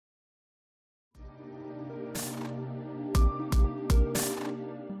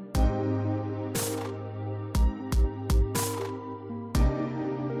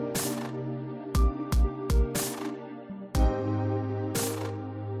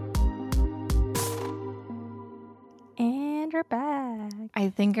we're back. I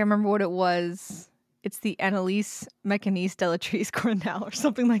think I remember what it was. It's the Annalise Mécanis Delatrice Cornell or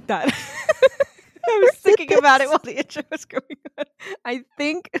something like that. I was thinking about it while the intro was going on. I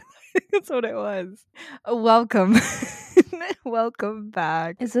think that's what it was. Welcome. Welcome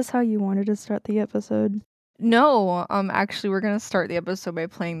back. Is this how you wanted to start the episode? No, actually we're gonna start the episode by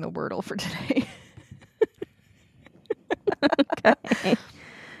playing the Wordle for today. Okay.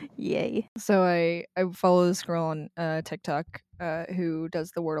 Yay. So I follow this girl on TikTok who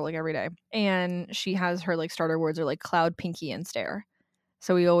does the Wordle like every day. And she has her like starter words are like cloud, pinky, and stare.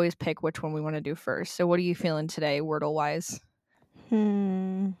 So we always pick which one we want to do first. So what are you feeling today, Wordle wise?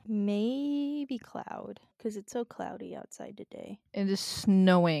 Maybe cloud, because it's so cloudy outside today. It is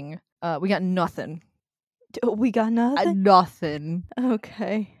snowing. We got nothing. We got nothing? Nothing.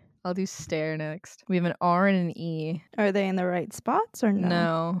 Okay. I'll do stare next. We have an R and an E. Are they in the right spots or no?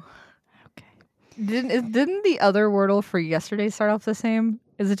 No. Okay. Didn't the other Wordle for yesterday start off the same?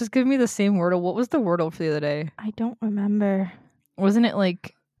 Is it just giving me the same Wordle? What was the Wordle for the other day? I don't remember. Wasn't it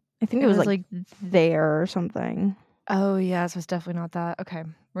like... I think it was like there or something. Oh, yeah, so it's definitely not that. Okay,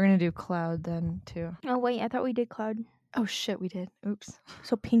 we're going to do cloud then, too. Oh, wait, I thought we did cloud. Oh, shit, we did. Oops.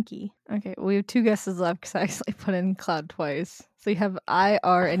 So pinky. Okay, well, we have two guesses left because I actually put in cloud twice. So you have I,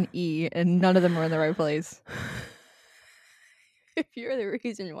 R, and E, and none of them are in the right place. If you're the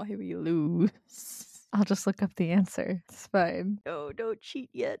reason why we lose. I'll just look up the answer. It's fine. No, don't cheat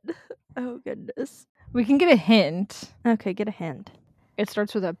yet. Oh, goodness. We can get a hint. Okay, get a hint. It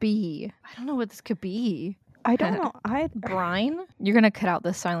starts with a B. I don't know what this could be. I don't know. Brine? You're going to cut out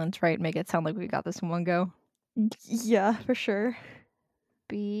the silence, right? Make it sound like we got this in one go. Yeah, for sure.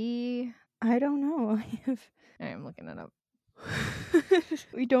 B. I don't know. I'm looking it up.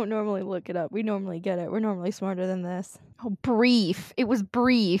 We don't normally look it up. We normally get it. We're normally smarter than this. Oh, brief. It was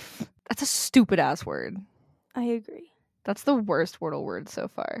brief. That's a stupid ass word. I agree. That's the worst Wordle word so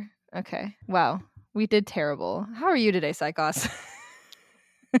far. Okay. Wow. We did terrible. How are you today, Psychos?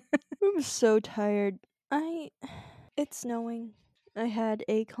 I'm so tired. It's snowing. I had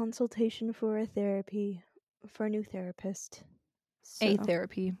a consultation for a new therapist. A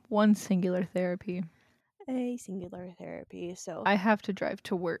therapy. One singular therapy. A singular therapy. So I have to drive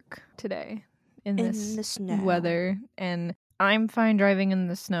to work today in this the snow. weather, and I'm fine driving in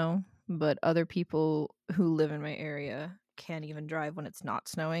the snow, but other people who live in my area can't even drive when it's not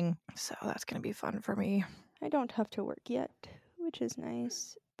snowing. So that's going to be fun for me. I don't have to work yet, which is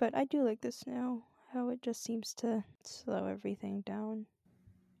nice. But I do like the snow, how it just seems to slow everything down.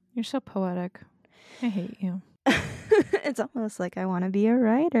 You're so poetic. I hate you. It's almost like I want to be a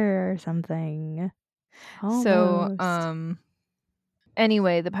writer or something. Almost. So,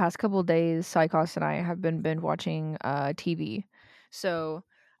 anyway, the past couple days, Psychos and I have been binge watching TV. So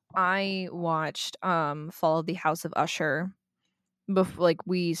I watched Fall of the House of Usher.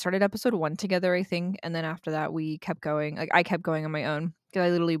 We started episode 1 together, I think, and then after that we kept going. Like I kept going on my own because I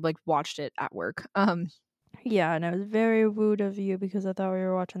literally watched it at work. Yeah, and I was very rude of you because I thought we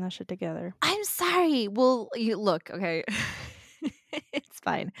were watching that shit together. I'm sorry. Well, look, okay, it's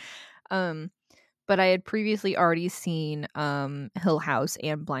fine. But I had previously already seen Hill House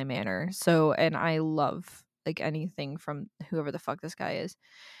and Bly Manor, and I love anything from whoever the fuck this guy is.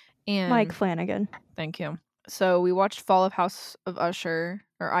 And Mike Flanagan. Thank you. So we watched Fall of House of Usher,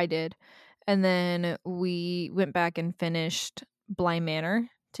 or I did, and then we went back and finished Bly Manor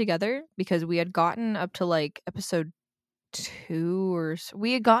together because we had gotten up to episode 2 or so.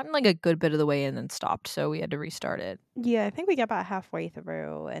 We had gotten a good bit of the way and then stopped, so we had to restart it. Yeah, I think we got about halfway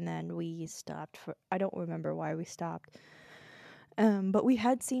through and then we stopped I don't remember why we stopped. But we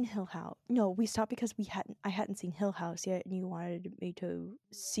had seen Hill House. No, we stopped because I hadn't seen Hill House yet, and you wanted me to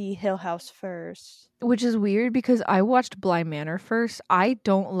see Hill House first. Which is weird because I watched Bly Manor first. I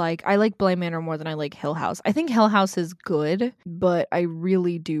like Bly Manor more than I like Hill House. I think Hill House is good, but I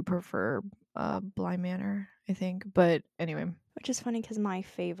really do prefer Bly Manor, I think. But anyway. Which is funny because my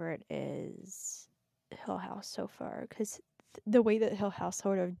favorite is Hill House so far, because the way that Hill House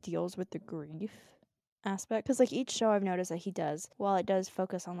sort of deals with the grief aspect, because each show I've noticed that he does, while it does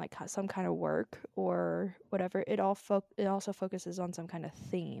focus on some kind of work or whatever, it also focuses on some kind of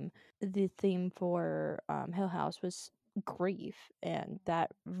theme. The theme for Hill House was grief, and that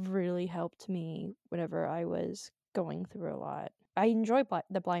really helped me whenever I was going through a lot. I enjoy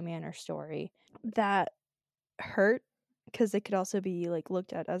the Bly Manor story. That hurt because it could also be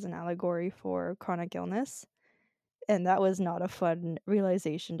looked at as an allegory for chronic illness, and that was not a fun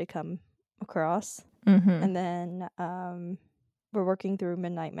realization to come across. Mm-hmm. And then we're working through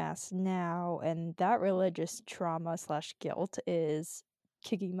Midnight Mass now, and that religious trauma / guilt is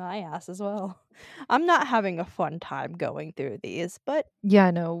kicking my ass as well. I'm not having a fun time going through these, but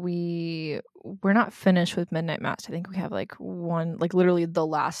Yeah, no, we're not finished with Midnight Mass. I think we have like one, like literally the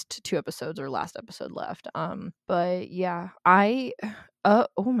last 2 episodes or last episode left. But yeah, oh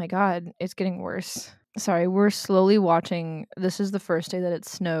my god, it's getting worse. Sorry, we're slowly watching. This is the first day that it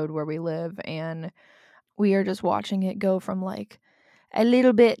snowed where we live, and we are just watching it go from like a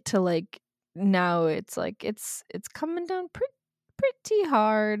little bit to like now it's like it's coming down pretty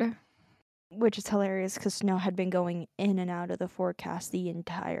hard. which is hilarious because snow had been going in and out of the forecast the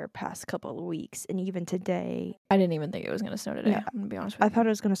entire past couple of weeks, and even today. I didn't even think it was gonna snow today. Yeah, I'm gonna be honest with I you. thought it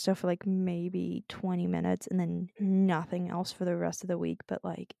was gonna snow for like maybe 20 minutes and then nothing else for the rest of the week, but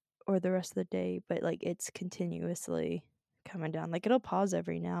like, or the rest of the day, but like it's continuously coming down. Like it'll pause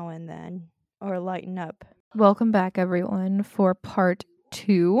every now and then or lighten up. Welcome back, everyone, for part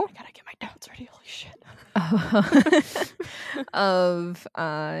 2 I gotta get my notes ready. Holy shit. of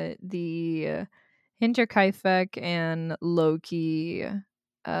the Hinter Kaifeck and Loki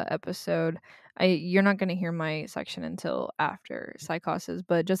episode. You're not going to hear my section until after Psychosis,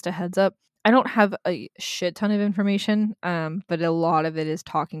 but just a heads up, I don't have a shit ton of information, but a lot of it is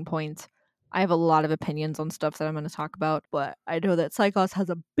talking points. I have a lot of opinions on stuff that I'm going to talk about, but I know that Psychos has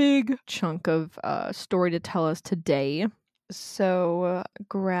a big chunk of story to tell us today. So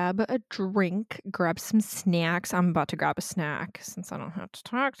grab a drink, grab some snacks. I'm about to grab a snack since I don't have to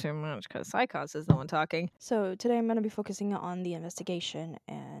talk too much because Psychos is the one talking. So today I'm going to be focusing on the investigation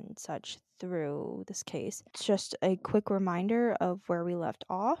and such through this case. It's just a quick reminder of where we left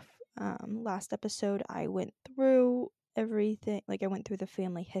off. Last episode I went through everything, like I went through the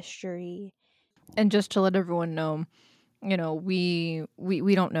family history. And just to let everyone know, you know, we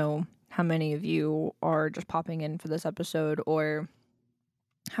don't know how many of you are just popping in for this episode or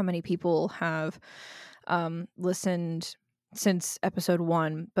how many people have listened since episode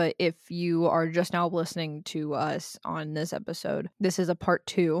 1, but if you are just now listening to us on this episode, this is a part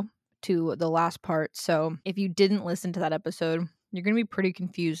 2 to the last part. So if you didn't listen to that episode, you're going to be pretty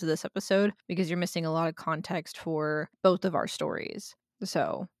confused with this episode because you're missing a lot of context for both of our stories.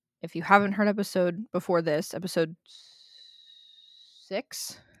 So if you haven't heard episode before this, episode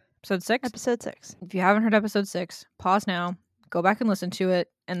 6, Episode 6. if you haven't heard episode 6, pause now, go back and listen to it,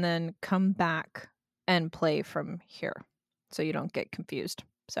 and then come back and play from here so you don't get confused.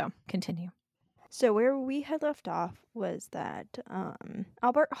 So continue. So where we had left off was that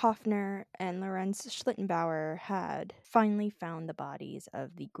Albert Hoffner and Lorenz Schlittenbauer had finally found the bodies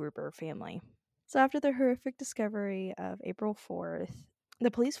of the Gruber family. So after the horrific discovery of April 4th, the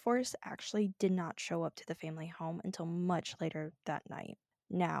police force actually did not show up to the family home until much later that night.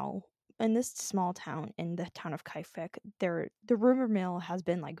 Now, in this small town, in the town of Kaifeck, the rumor mill has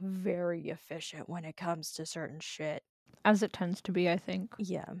been like very efficient when it comes to certain shit. As it tends to be, I think.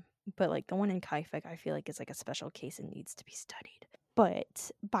 Yeah, but like the one in Kaifeck, I feel like is like a special case and needs to be studied.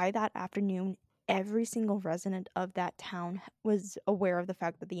 But by that afternoon, every single resident of that town was aware of the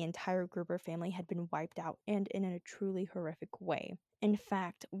fact that the entire Gruber family had been wiped out, and in a truly horrific way. In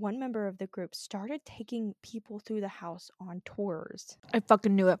fact, one member of the group started taking people through the house on tours. I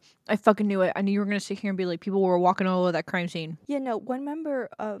fucking knew it. I knew you were going to sit here and be like, people were walking all over that crime scene. Yeah, no, one member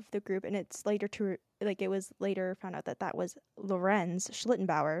of the group, and it's later it was later found out that that was Lorenz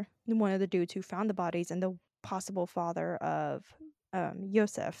Schlittenbauer, one of the dudes who found the bodies and the possible father of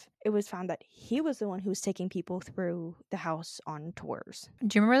Josef. It was found that he was the one who was taking people through the house on tours.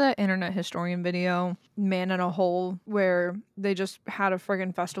 Do you remember that internet historian video, Man in a Hole, where they just had a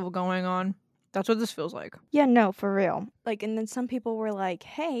friggin' festival going on? That's what this feels like. Yeah, no, for real. Like, and then some people were like,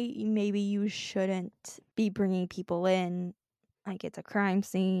 hey, maybe you shouldn't be bringing people in. Like, it's a crime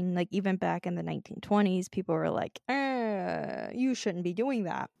scene. Like, even back in the 1920s, people were like, you shouldn't be doing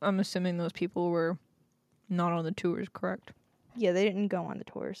that. I'm assuming those people were not on the tours, correct? Yeah, they didn't go on the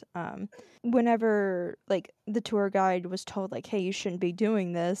tours. Whenever, like, the tour guide was told, like, hey, you shouldn't be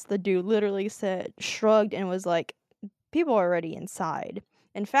doing this, the dude literally shrugged and was like, people are already inside.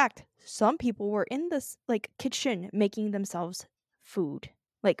 In fact, some people were in this, like, kitchen making themselves food.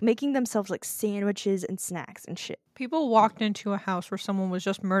 Like, making themselves, like, sandwiches and snacks and shit. People walked into a house where someone was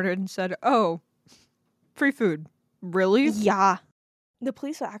just murdered and said, oh, free food. Really? Yeah. The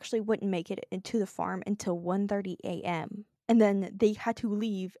police actually wouldn't make it into the farm until 1:30 a.m. And then they had to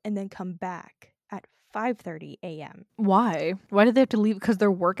leave and then come back at 5:30 a.m. Why? Why did they have to leave? Because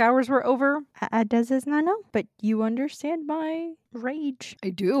their work hours were over? Does not know, but you understand my rage. I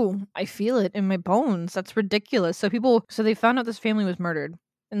do. I feel it in my bones. That's ridiculous. So they found out this family was murdered.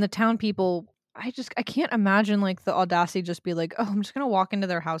 And the town people, I can't imagine like the audacity just be like, oh, I'm just going to walk into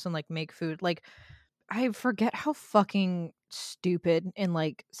their house and like make food. Like, I forget how fucking stupid and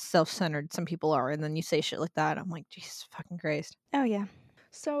like self-centered some people are, and then you say shit like that. I'm like, Jesus fucking Christ. Oh yeah.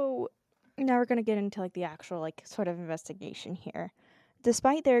 So now we're gonna get into like the actual like sort of investigation here.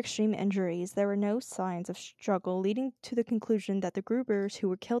 Despite their extreme injuries, there were no signs of struggle, leading to the conclusion that the Grubers who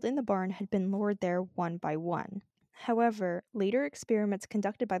were killed in the barn had been lured there one by one. However, later experiments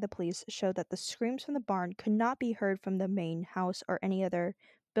conducted by the police showed that the screams from the barn could not be heard from the main house or any other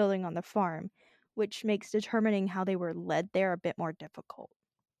building on the farm, which makes determining how they were led there a bit more difficult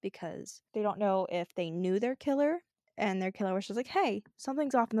because they don't know if they knew their killer and their killer was just like, hey,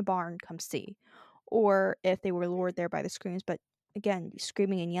 something's off in the barn, come see. Or if they were lured there by the screams, but again,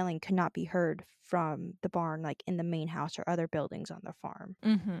 screaming and yelling could not be heard from the barn, like in the main house or other buildings on the farm.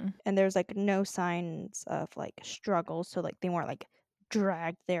 Mm-hmm. And there's like no signs of like struggle, so like they weren't like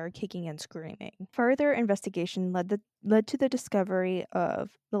dragged there kicking and screaming. Further investigation led to the discovery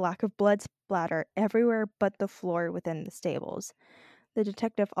of the lack of blood splatter everywhere but the floor within the stables. The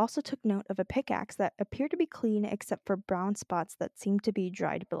detective also took note of a pickaxe that appeared to be clean except for brown spots that seemed to be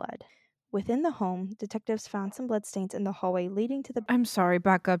dried blood. Within the home, detectives found some bloodstains in the hallway leading to the... I'm sorry,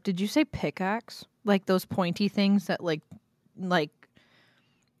 back up. Did you say pickaxe? Like those pointy things that like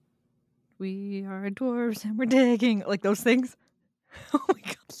we are dwarves and we're digging, like those things? Oh my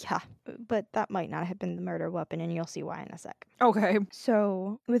god. Yeah, but that might not have been the murder weapon, and you'll see why in a sec. Okay.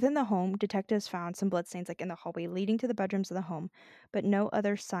 So, within the home, detectives found some bloodstains like in the hallway leading to the bedrooms of the home, but no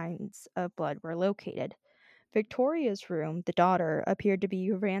other signs of blood were located. Victoria's room, the daughter, appeared to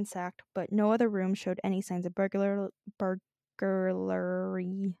be ransacked, but no other room showed any signs of burglary,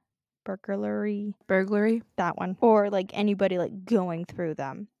 that one, or like anybody like going through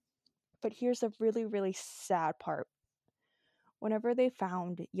them. But here's the really, really sad part. Whenever they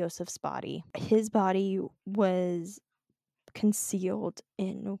found Yosef's body, his body was concealed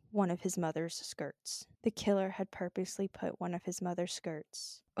in one of his mother's skirts. The killer had purposely put one of his mother's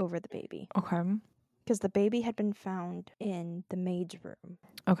skirts over the baby. Okay. Because the baby had been found in the maid's room.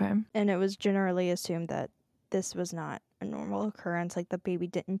 Okay. And it was generally assumed that this was not a normal occurrence. Like the baby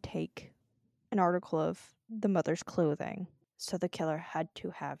didn't take an article of the mother's clothing. So the killer had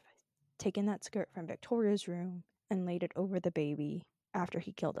to have taken that skirt from Victoria's room and laid it over the baby after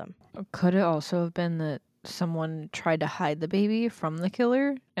he killed him. Could it also have been that someone tried to hide the baby from the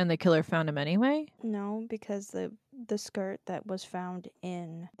killer and the killer found him anyway? No, because the skirt that was found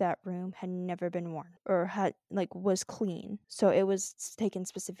in that room had never been worn or had like was clean. So it was taken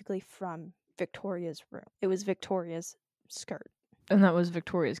specifically from Victoria's room. It was Victoria's skirt. And that was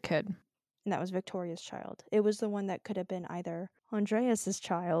Victoria's kid. And that was Victoria's child. It was the one that could have been either Andreas's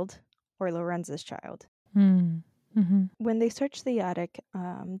child or Lorenz's child. Mm-hmm. When they searched the attic,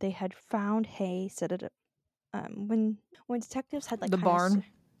 they had found hay set it up. When detectives had like The barn,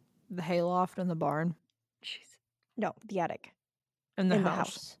 the hayloft, and the barn, no, the attic and the in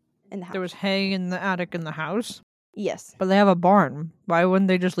house. In the house. There was hay in the attic in the house, yes, but they have a barn. Why wouldn't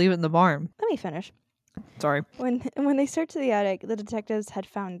they just leave it in the barn? let me finish. Sorry. When they searched the attic, the detectives had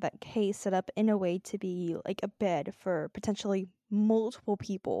found that hay set up in a way to be like a bed for potentially multiple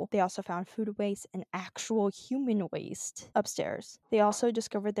people. They also found food waste and actual human waste upstairs. They also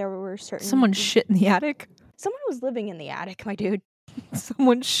discovered there were certain... Someone shit in the attic? Someone was living in the attic, my dude.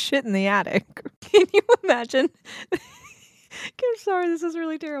 Someone shit in the attic. Can you imagine? I'm sorry, this is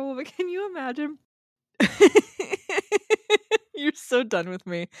really terrible, but can you imagine? You're so done with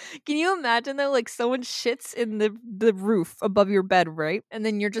me. Can you imagine though, like someone shits in the roof above your bed, right? And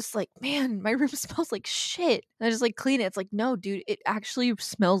then you're just like, man, my room smells like shit. And I just like clean it. It's like, no, dude, it actually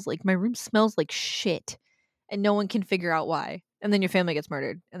smells like my room smells like shit. And no one can figure out why. And then your family gets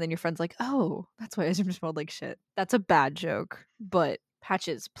murdered. And then your friend's like, oh, that's why his room smelled like shit. That's a bad joke. But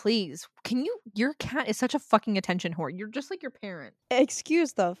Patches, please, can you? Your cat is such a fucking attention whore. You're just like your parent.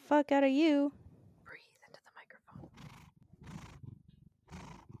 Excuse the fuck out of you. Breathe into the microphone.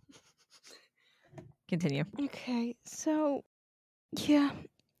 Continue. Okay, so yeah.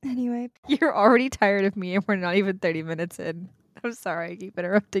 Anyway, You're already tired of me and we're not even 30 minutes in. I'm sorry I keep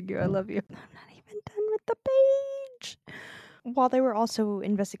interrupting you. I love you. I'm not even done with the page. While they were also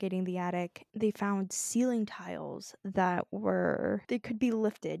investigating the attic, they found ceiling tiles that they could be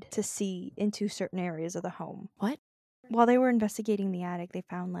lifted to see into certain areas of the home. What? While they were investigating the attic, they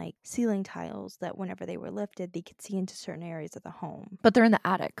found like ceiling tiles that whenever they were lifted, they could see into certain areas of the home. But they're in the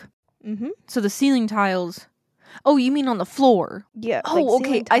attic. Mm-hmm. So the ceiling tiles... Oh, you mean on the floor? Yeah. Oh, like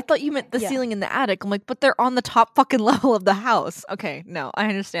okay. I thought you meant the ceiling in the attic. I'm like, but they're on the top fucking level of the house. Okay, no, I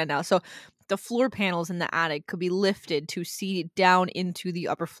understand now. So the floor panels in the attic could be lifted to see down into the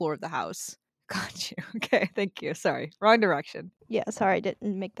upper floor of the house. Got you. Okay, thank you. Sorry. Wrong direction. Yeah, sorry, I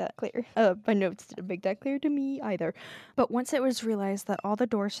didn't make that clear. My notes didn't make that clear to me either. But once it was realized that all the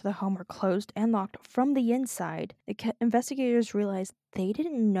doors to the home were closed and locked from the inside, investigators realized they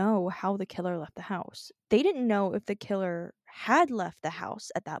didn't know how the killer left the house. They didn't know if the killer had left the house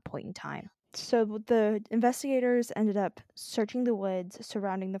at that point in time. So the investigators ended up searching the woods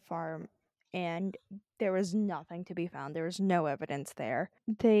surrounding the farm, and there was nothing to be found. There was no evidence there.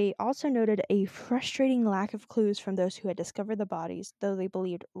 They also noted a frustrating lack of clues from those who had discovered the bodies, though they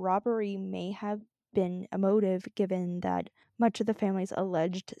believed robbery may have been a motive given that much of the family's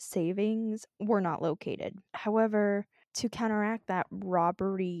alleged savings were not located. However, to counteract that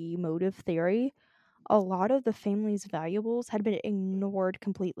robbery motive theory, a lot of the family's valuables had been ignored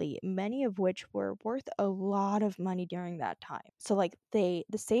completely, many of which were worth a lot of money during that time. So like the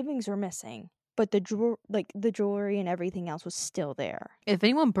savings were missing, but the jewelry and everything else was still there. If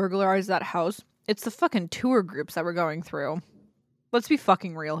anyone burglarized that house, it's the fucking tour groups that we're going through. Let's be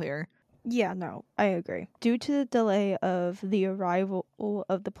fucking real here. Yeah, no, I agree. Due to the delay of the arrival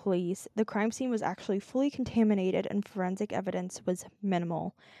of the police, the crime scene was actually fully contaminated and forensic evidence was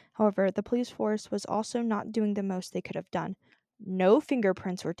minimal. However, the police force was also not doing the most they could have done. No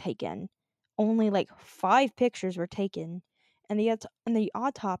fingerprints were taken. Only like 5 pictures were taken, and the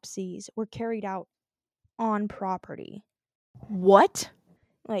autopsies were carried out on property. What?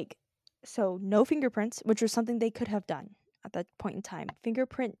 Like, so no fingerprints, which was something they could have done at that point in time.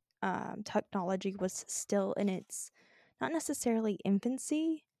 Fingerprint technology was still in its not necessarily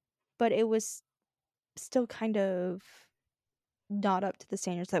infancy, but it was still kind of not up to the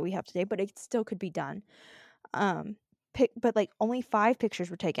standards that we have today, but it still could be done. But like only 5 pictures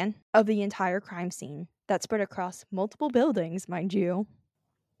were taken of the entire crime scene that spread across multiple buildings, mind you.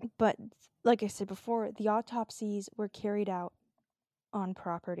 But like I said before, the autopsies were carried out on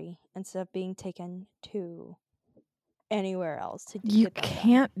property instead of being taken to anywhere else to You get that done.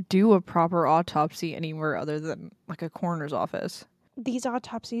 can't do a proper autopsy anywhere other than like a coroner's office. These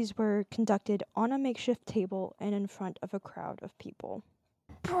autopsies were conducted on a makeshift table and in front of a crowd of people.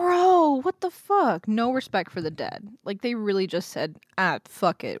 Bro, what the fuck? No respect for the dead. Like, they really just said,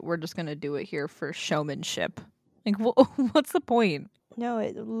 fuck it. We're just gonna do it here for showmanship. Like, what's the point? No,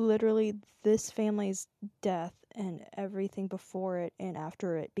 it literally, this family's death and everything before it and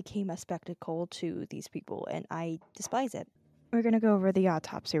after it became a spectacle to these people, and I despise it. We're going to go over the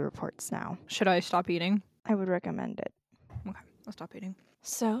autopsy reports now. Should I stop eating? I would recommend it. Okay, I'll stop eating.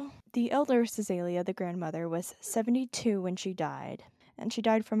 So, the elder Cecilia, the grandmother, was 72 when she died, and she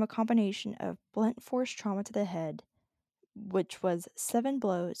died from a combination of blunt force trauma to the head, which was 7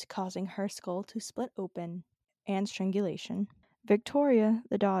 blows causing her skull to split open, and strangulation. Victoria,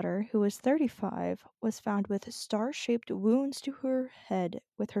 the daughter, who was 35, was found with star-shaped wounds to her head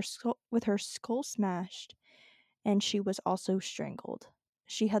with her skull smashed, and she was also strangled.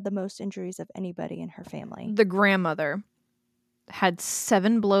 She had the most injuries of anybody in her family. The grandmother had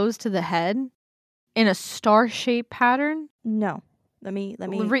 7 blows to the head in a star-shaped pattern? No. Let me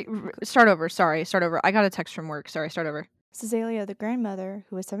start over. Sorry, start over. I got a text from work. Sorry, start over. Cecilia, the grandmother,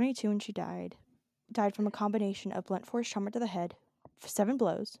 who was 72 when she died from a combination of blunt force trauma to the head, 7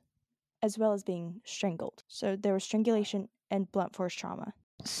 blows, as well as being strangled. So there was strangulation and blunt force trauma.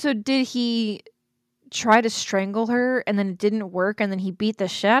 So did he try to strangle her and then it didn't work and then he beat the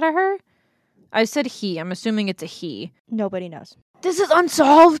shit out of her? I said he. I'm assuming it's a he. Nobody knows. This is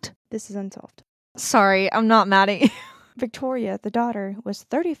unsolved. This is unsolved. Sorry, I'm not mad at you. Victoria, the daughter, was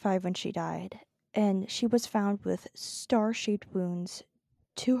 35 when she died, and she was found with star-shaped wounds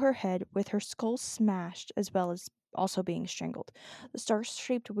to her head with her skull smashed as well as also being strangled. The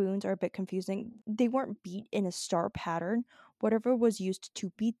star-shaped wounds are a bit confusing. They weren't beat in a star pattern. Whatever was used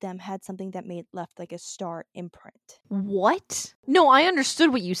to beat them had something that left like a star imprint. What? No, I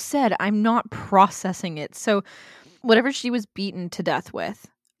understood what you said. I'm not processing it. So whatever she was beaten to death with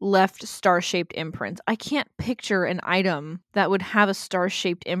left star-shaped imprints. I can't picture an item that would have a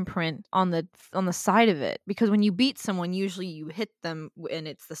star-shaped imprint on the side of it, because when you beat someone, usually you hit them and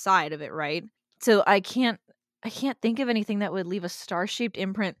it's the side of it, right? So I can't think of anything that would leave a star-shaped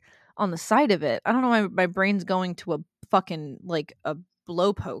imprint on the side of it. I don't know why my brain's going to a fucking like a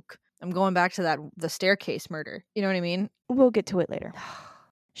blow poke. I'm going back to the staircase murder. You know what I mean? We'll get to it later.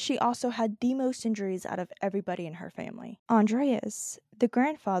 She also had the most injuries out of everybody in her family. Andreas, the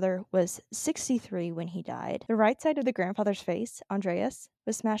grandfather, was 63 when he died. The right side of the grandfather's face, Andreas,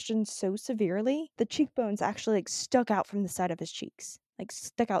 was smashed in so severely, the cheekbones actually stuck out from the side of his cheeks.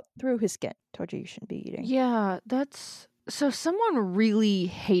 Stuck out through his skin. Told you shouldn't be eating. Yeah, that's So someone really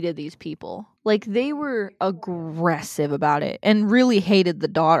hated these people. Like, they were aggressive about it and really hated the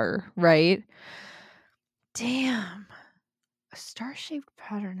daughter, right? Damn. A star-shaped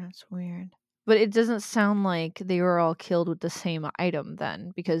pattern, that's weird. But it doesn't sound like they were all killed with the same item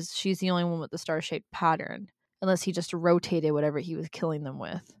then, because she's the only one with the star-shaped pattern. Unless he just rotated whatever he was killing them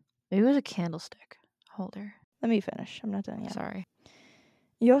with. Maybe it was a candlestick holder. Let me finish. I'm not done yet. Sorry.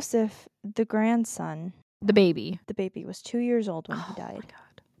 Yosef, the grandson, The baby. the baby, was 2 years old when he Oh my died.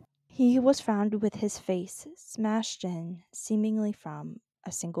 god. He was found with his face smashed in, seemingly from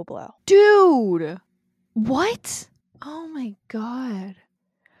a single blow. Dude! What? Oh my god.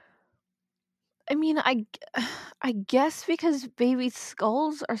 I mean, I guess because baby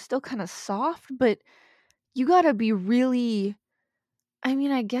skulls are still kind of soft, but you gotta be really. I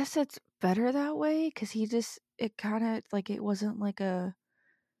mean, I guess it's better that way because it kind of like it wasn't like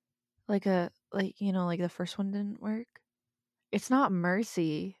like the first one didn't work. It's not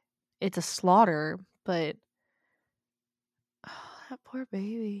mercy, it's a slaughter, but that poor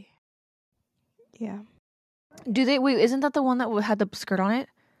baby. Yeah. Wait, isn't that the one that had the skirt on it?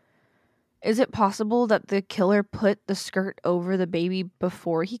 Is it possible that the killer put the skirt over the baby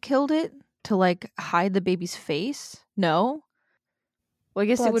before he killed it to like hide the baby's face? No? Well, I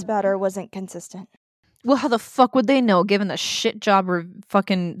guess it Blood would. spatter wasn't consistent. Well, how the fuck would they know given the shit job or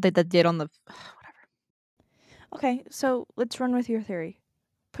fucking that did on the whatever. Okay, so let's run with your theory.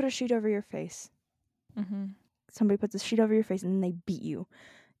 Put a sheet over your face. Mm-hmm. Somebody puts a sheet over your face and then they beat you.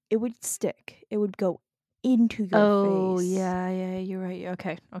 It would stick. It would go into your Oh, face. yeah, you're right.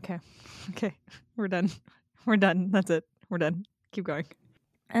 Okay. We're done. We're done. That's it. We're done. Keep going.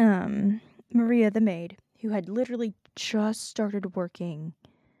 Maria, the maid, who had literally just started working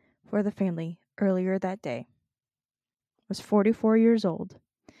for the family earlier that day, was 44 years old,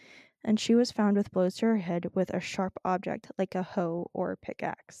 and she was found with blows to her head with a sharp object like a hoe or a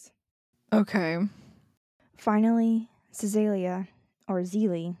pickaxe. Okay. Finally, Cecilia, or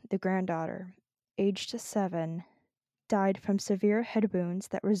Zelie, the granddaughter, aged 7, died from severe head wounds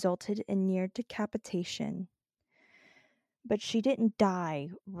that resulted in near decapitation. But she didn't die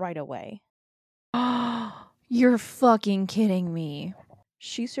right away. You're fucking kidding me.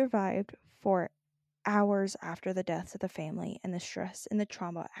 She survived for hours after the deaths of the family, and the stress and the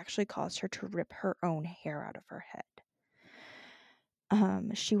trauma actually caused her to rip her own hair out of her head.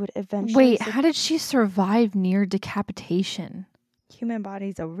 She would eventually. Wait, how did she survive near decapitation? Human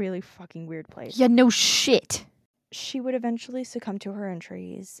body's a really fucking weird place. Yeah, no shit. She would eventually succumb to her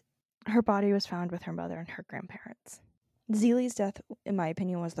injuries. Her body was found with her mother and her grandparents. Zelie's death, in my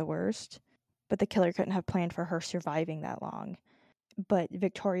opinion, was the worst, but the killer couldn't have planned for her surviving that long. But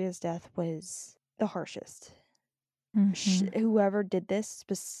Victoria's death was the harshest. Whoever did this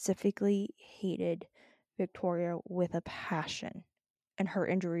specifically hated Victoria with a passion, and her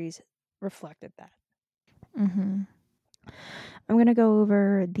injuries reflected that. Mm-hmm. I'm going to go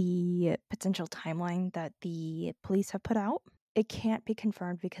over the potential timeline that the police have put out. It can't be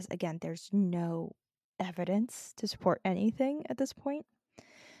confirmed because, again, there's no evidence to support anything at this point.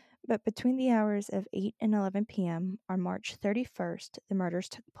 But between the hours of 8 and 11 p.m. on March 31st, the murders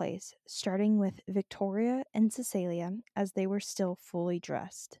took place, starting with Victoria and Cecilia as they were still fully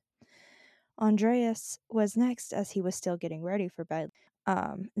dressed. Andreas was next as he was still getting ready for bed.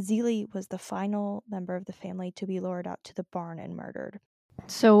 Zelie was the final member of the family to be lured out to the barn and murdered.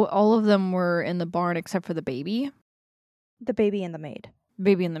 So all of them were in the barn except for the baby? The baby and the maid.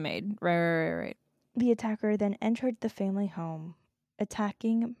 Baby and the maid. Right. The attacker then entered the family home,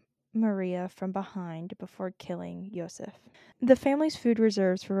 attacking Maria from behind before killing Yosef. The family's food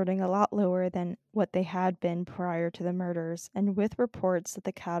reserves were running a lot lower than what they had been prior to the murders, and with reports that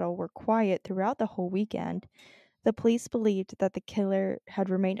the cattle were quiet throughout the whole weekend, the police believed that the killer had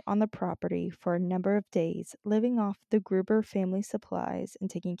remained on the property for a number of days, living off the Gruber family supplies and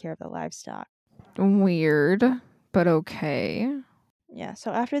taking care of the livestock. Weird, but okay. Yeah,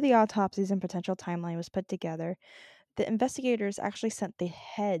 so after the autopsies and potential timeline was put together, the investigators actually sent the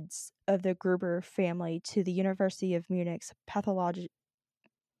heads of the Gruber family to the University of Munich's pathology,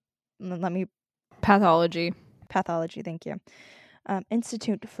 thank you,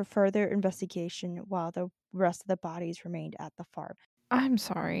 institute for further investigation while the rest of the bodies remained at the farm. I'm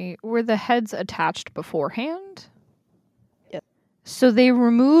sorry. Were the heads attached beforehand? Yep. So they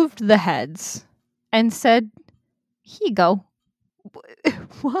removed the heads and said, "Here you go."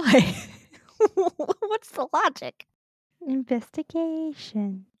 Why? What's the logic?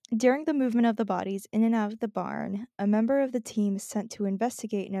 Investigation. During the movement of the bodies in and out of the barn, a member of the team sent to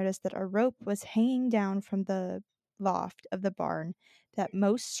investigate noticed that a rope was hanging down from the loft of the barn that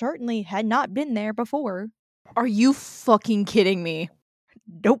most certainly had not been there before. Are you fucking kidding me?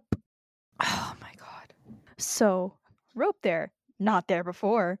 Nope. Oh my god. So, rope there, not there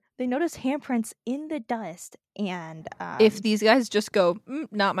before. They noticed handprints in the dust, and If these guys just go,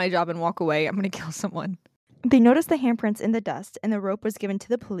 not my job, and walk away, I'm gonna kill someone. they noticed the handprints in the dust, and the rope was given to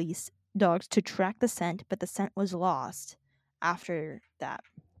the police dogs to track the scent, but the scent was lost after that.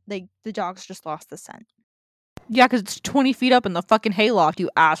 The dogs just lost the scent. Yeah, because it's 20 feet up in the fucking hayloft, you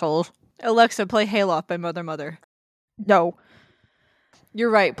assholes. Alexa, play Hayloft by Mother Mother. No. You're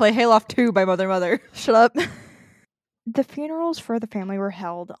right, play Hayloft 2 by Mother Mother. Shut up. The funerals for the family were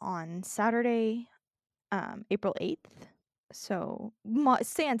held on Saturday, April 8th. So,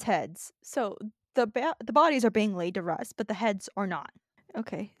 sans heads. So, the bodies are being laid to rest, but the heads are not.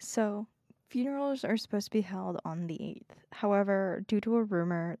 Okay, so funerals are supposed to be held on the 8th. However, due to a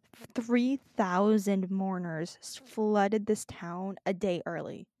rumor, 3,000 mourners flooded this town a day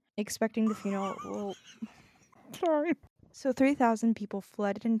early, expecting the funeral. Well, Sorry. so 3,000 people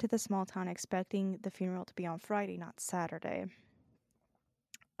flooded into the small town expecting the funeral to be on Friday, not Saturday.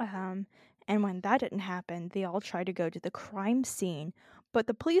 And when that didn't happen, they all tried to go to the crime scene, but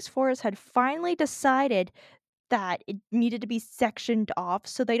the police force had finally decided that it needed to be sectioned off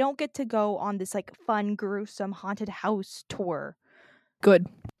so they don't get to go on this like fun, gruesome haunted house tour. Good.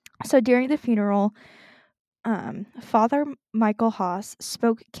 So during the funeral, Father Michael Haas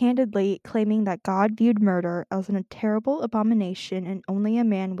spoke candidly, claiming that God viewed murder as a terrible abomination and only a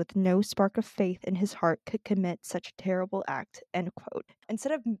man with no spark of faith in his heart could commit such a terrible act, end quote.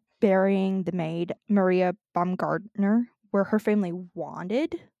 Instead of burying the maid, Maria Baumgartner, where her family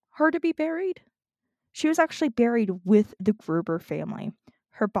wanted her to be buried, she was actually buried with the Gruber family.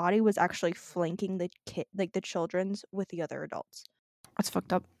 Her body was actually flanking the the children's with the other adults. That's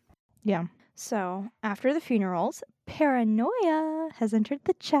fucked up. Yeah. So after the funerals, paranoia has entered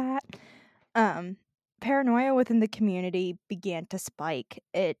the chat. Paranoia within the community began to spike.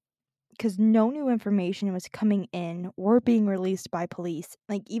 Because no new information was coming in or being released by police.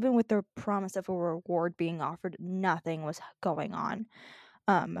 Like even with the promise of a reward being offered, nothing was going on.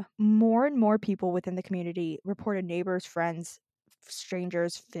 More and more people within the community reported neighbors, friends,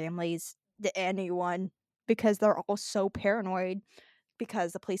 strangers, families, anyone, because they're all so paranoid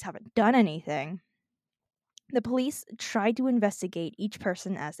because the police haven't done anything. The police tried to investigate each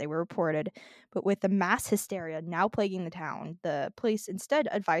person as they were reported, but with the mass hysteria now plaguing the town, the police instead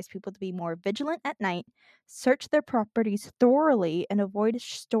advised people to be more vigilant at night, search their properties thoroughly, and avoid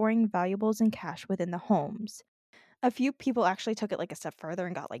storing valuables and cash within the homes. A few people actually took it like a step further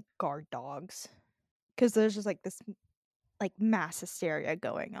and got like guard dogs because there's just like this like mass hysteria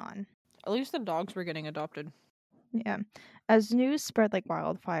going on. At least the dogs were getting adopted. Yeah. As news spread like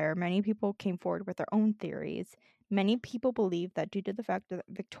wildfire, many people came forward with their own theories. Many people believe that due to the fact that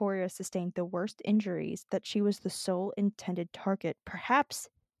Victoria sustained the worst injuries, that she was the sole intended target, perhaps,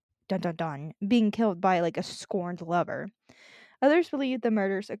 dun dun dun, being killed by like a scorned lover. Others believe the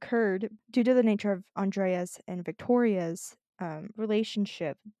murders occurred due to the nature of Andrea's and Victoria's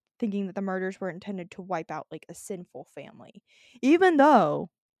relationship, thinking that the murders were intended to wipe out like a sinful family, even though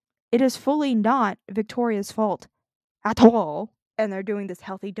it is fully not Victoria's fault at all. And they're doing this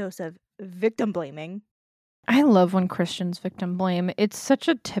healthy dose of victim blaming. I love when Christians victim blame. It's such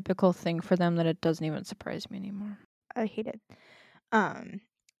a typical thing for them that it doesn't even surprise me anymore. I hate it.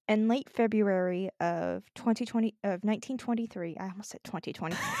 In late February of 1923, I almost said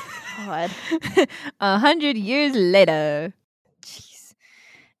 2020. God. 100 years later. Jeez.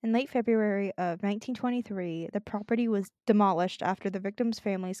 In late February of 1923, the property was demolished after the victims'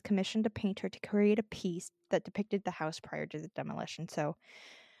 families commissioned a painter to create a piece that depicted the house prior to the demolition. So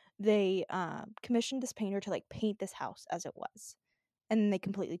they commissioned this painter to like paint this house as it was, and then they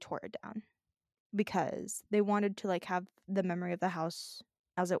completely tore it down because they wanted to like have the memory of the house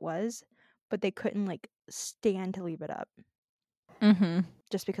as it was, but they couldn't like stand to leave it up Mm-hmm.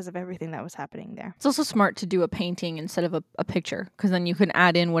 just because of everything that was happening there. It's also smart to do a painting instead of a picture, because then you can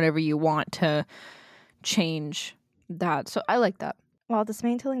add in whatever you want to change that. So I like that. While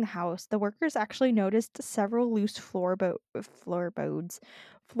dismantling the house, the workers actually noticed several loose floorboards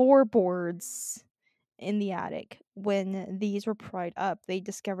in the attic. When these were pried up, they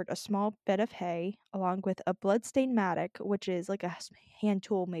discovered a small bed of hay along with a bloodstained mattock, which is like a hand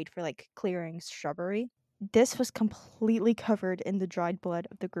tool made for like clearing shrubbery. This was completely covered in the dried blood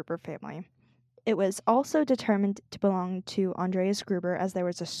of the Gruber family. It was also determined to belong to Andreas Gruber as there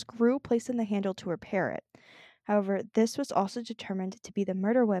was a screw placed in the handle to repair it. However, this was also determined to be the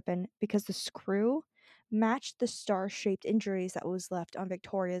murder weapon because the screw matched the star-shaped injuries that was left on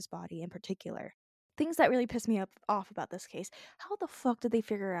Victoria's body in particular. things that really piss me off about this case. How the fuck did they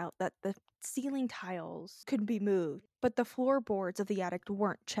figure out that the ceiling tiles could be moved, but the floorboards of the attic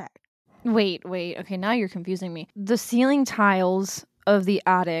weren't checked? Wait. Okay, now you're confusing me. The ceiling tiles of the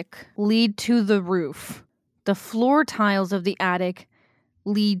attic lead to the roof. The floor tiles of the attic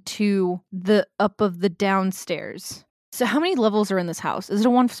lead to the up of the downstairs. So how many levels are in this house? Is it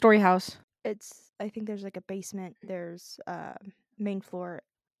a one-story house? I think there's like a basement, there's main floor,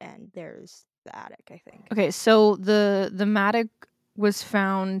 and there's the attic, I think. Okay, so the attic was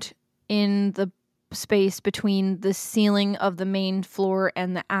found in the space between the ceiling of the main floor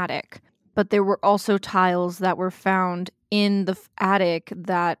and the attic. But there were also tiles that were found in the attic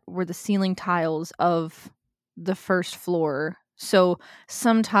that were the ceiling tiles of the first floor. So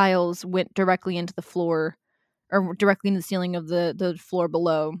some tiles went directly into the floor or directly into the ceiling of the floor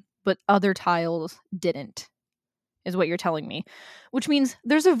below, but other tiles didn't, is what you're telling me. Which means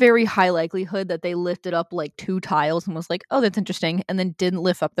there's a very high likelihood that they lifted up like 2 tiles and was like, oh, that's interesting, and then didn't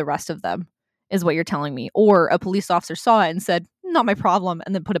lift up the rest of them, is what you're telling me. Or a police officer saw it and said, not my problem,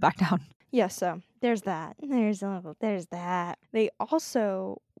 and then put it back down. Yeah, so there's that. There's that. They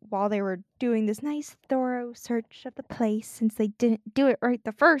also, while they were doing this nice thorough search of the place, since they didn't do it right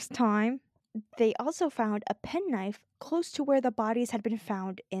the first time, they also found a penknife close to where the bodies had been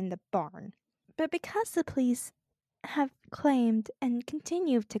found in the barn. But because the police have claimed and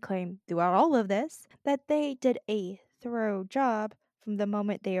continue to claim throughout all of this that they did a thorough job from the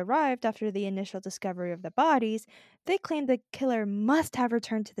moment they arrived after the initial discovery of the bodies, they claim the killer must have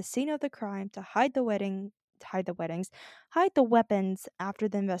returned to the scene of the crime to hide the weapons after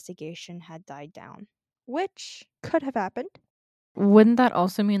the investigation had died down, which could have happened. Wouldn't that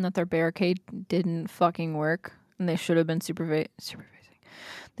also mean that their barricade didn't fucking work and they should have been supervising?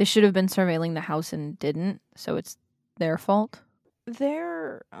 They should have been surveilling the house and didn't, so it's their fault?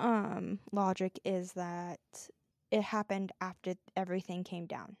 Their logic is that it happened after everything came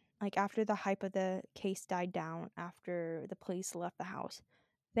down. Like after the hype of the case died down, after the police left the house,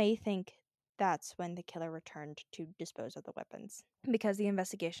 they think that's when the killer returned to dispose of the weapons because the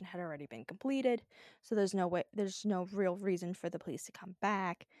investigation had already been completed. So there's no real reason for the police to come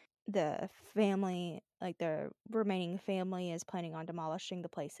back. The family, like the remaining family, is planning on demolishing the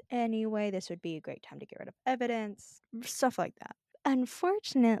place anyway. This would be a great time to get rid of evidence, stuff like that.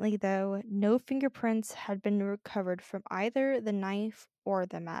 Unfortunately, though, no fingerprints had been recovered from either the knife or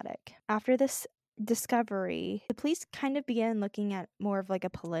the mattock. After this discovery, the police kind of began looking at more of like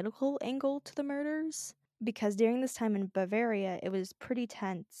a political angle to the murders because during this time in Bavaria, it was pretty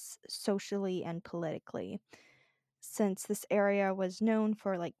tense socially and politically. Since this area was known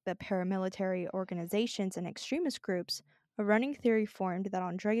for like the paramilitary organizations and extremist groups, a running theory formed that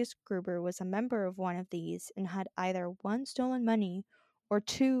Andreas Gruber was a member of one of these and had either one, stolen money, or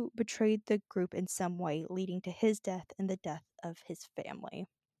two, betrayed the group in some way, leading to his death and the death of his family.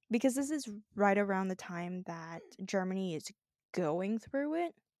 Because this is right around the time that Germany is going through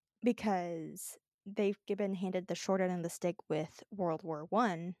it, because they've been handed the short end of the stick with World War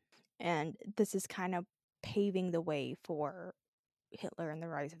One, and this is kind of paving the way for Hitler and the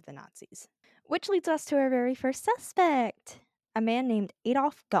rise of the Nazis. Which leads us to our very first suspect, a man named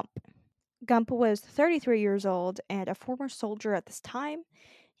Adolf Gump. Gump was 33 years old and a former soldier at this time.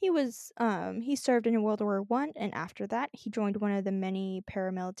 He served in World War One, and after that, he joined one of the many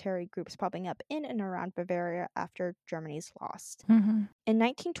paramilitary groups popping up in and around Bavaria after Germany's loss. Mm-hmm. In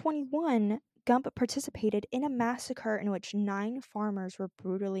 1921, Gump participated in a massacre in which 9 farmers were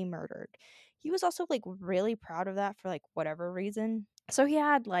brutally murdered. He was also like really proud of that for like whatever reason. So he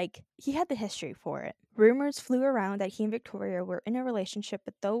had the history for it. Rumors flew around that he and Victoria were in a relationship,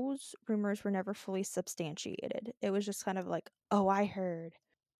 but those rumors were never fully substantiated. It was just kind of like, "Oh, I heard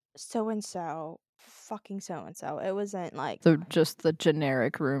so and so fucking so and so." It wasn't like Just the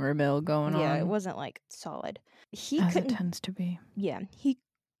generic rumor mill going on. it wasn't like solid. He As it couldn't tends to be. he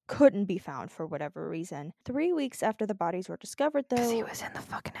couldn't be found for whatever reason. 3 weeks after the bodies were discovered, though. Because he was in the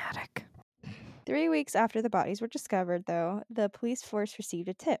fucking attic. 3 weeks after the bodies were discovered, though, the police force received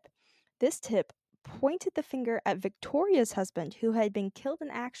a tip. This tip pointed the finger at Victoria's husband, who had been killed in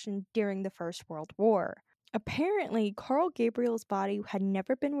action during the First World War. Apparently, Carl Gabriel's body had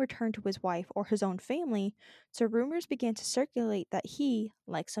never been returned to his wife or his own family, so rumors began to circulate that he,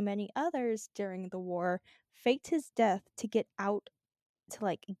 like so many others during the war, faked his death to get out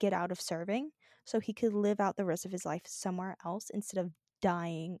of serving so he could live out the rest of his life somewhere else instead of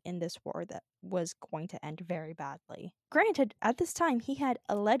dying in this war that was going to end very badly. Granted, at this time he had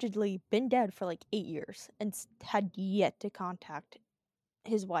allegedly been dead for like 8 years and had yet to contact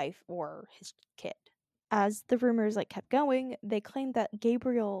his wife or his kid. As the rumors kept going, they claimed that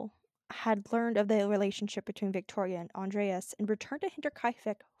Gabriel had learned of the relationship between Victoria and Andreas and returned to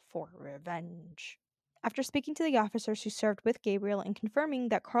Hinterkaifeck for revenge. After speaking to the officers who served with Gabriel and confirming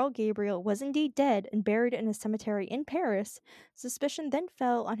that Carl Gabriel was indeed dead and buried in a cemetery in Paris, suspicion then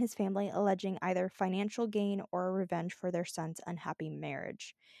fell on his family, alleging either financial gain or revenge for their son's unhappy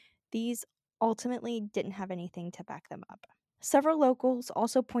marriage. These ultimately didn't have anything to back them up. Several locals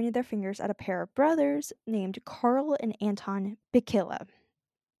also pointed their fingers at a pair of brothers named Carl and Anton Bikila.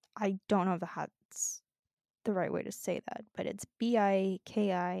 I don't know if that's the right way to say that, but it's Bikila.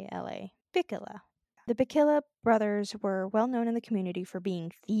 Bikila. The Bikila brothers were well known in the community for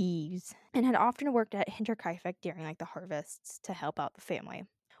being thieves and had often worked at Hinterkaifeck during the harvests to help out the family.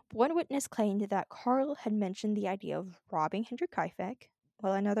 One witness claimed that Carl had mentioned the idea of robbing Hinterkaifeck,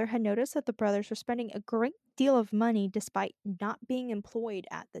 while another had noticed that the brothers were spending a great deal of money despite not being employed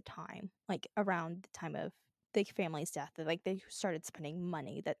at the time, around the time of the family's death. They started spending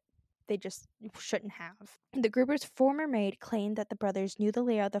money that they just shouldn't have. The Gruber's former maid claimed that the brothers knew the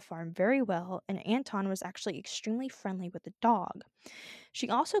layout of the farm very well, and Anton was actually extremely friendly with the dog. She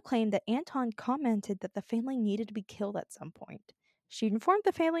also claimed that Anton commented that the family needed to be killed at some point. She informed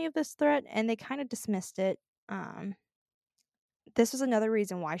the family of this threat, and they kind of dismissed it. This was another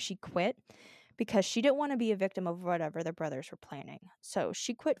reason why she quit, because she didn't want to be a victim of whatever the brothers were planning. So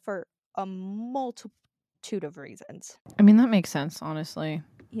she quit for a multitude of reasons. I mean, that makes sense, honestly.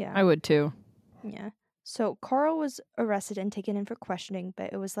 Yeah. I would too. Yeah. So Carl was arrested and taken in for questioning,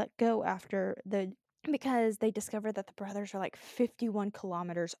 but it was let go because they discovered that the brothers were 51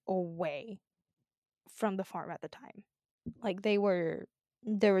 kilometers away from the farm at the time.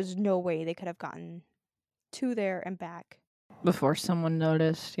 There was no way they could have gotten to there and back. Before someone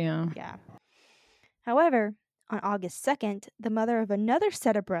noticed, yeah. Yeah. However, on August 2nd, the mother of another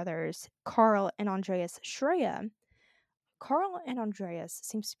set of brothers, Carl and Andreas Schreya. Carl and Andreas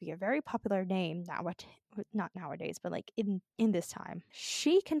seems to be a very popular name not nowadays, but in this time.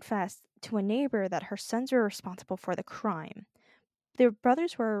 She confessed to a neighbor that her sons were responsible for the crime. Their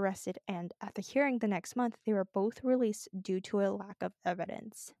brothers were arrested, and at the hearing the next month, they were both released due to a lack of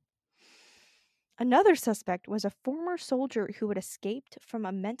evidence. Another suspect was a former soldier who had escaped from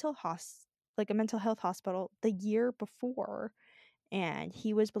a mental health hospital the year before, and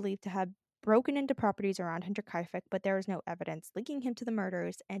he was believed to have broken into properties around Hinterkaifeck, but there was no evidence linking him to the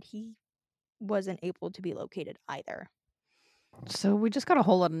murders, and he wasn't able to be located either. So we just got a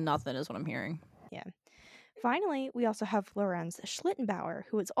whole lot of nothing, is what I'm hearing. Yeah. Finally, we also have Lorenz Schlittenbauer,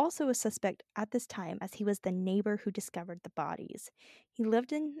 who was also a suspect at this time, as he was the neighbor who discovered the bodies. He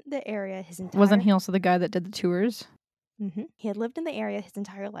lived in the area his entire... Wasn't he also the guy that did the tours? Mm-hmm. He had lived in the area his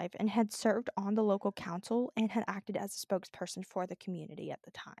entire life and had served on the local council and had acted as a spokesperson for the community at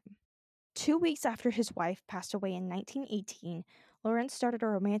the time. 2 weeks after his wife passed away in 1918, Lorenz started a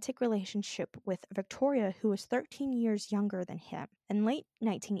romantic relationship with Victoria, who was 13 years younger than him. In late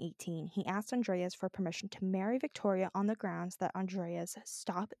 1918, he asked Andreas for permission to marry Victoria on the grounds that Andreas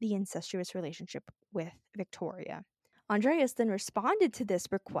stop the incestuous relationship with Victoria. Andreas then responded to this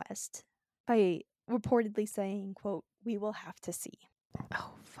request by reportedly saying, quote, "We will have to see."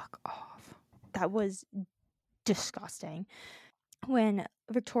 Oh, fuck off. That was disgusting. When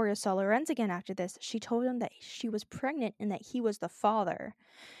Victoria saw Lorenz again after this, she told him that she was pregnant and that he was the father.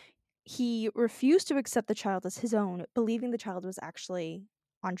 He refused to accept the child as his own, believing the child was actually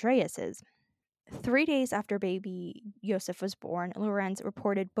Andreas's. 3 days after baby Josef was born, Lorenz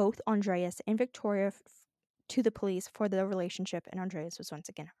reported both Andreas and Victoria to the police for the relationship, and Andreas was once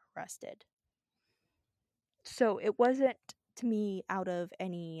again arrested. So it wasn't, to me,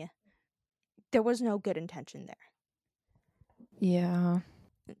 there was no good intention there. Yeah.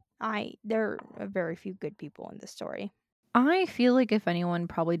 There are very few good people in this story. I feel like if anyone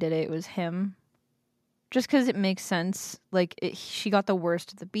probably did it, it was him. Just because it makes sense. She got the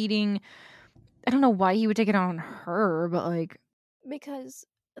worst of the beating. I don't know why he would take it on her, but Because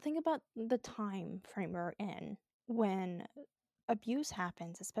think about the time frame we're in when abuse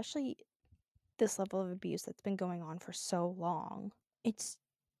happens, especially this level of abuse that's been going on for so long. It's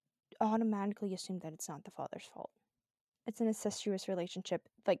automatically assumed that it's not the father's fault. It's an incestuous relationship.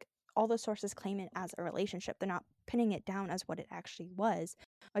 All the sources claim it as a relationship. They're not pinning it down as what it actually was.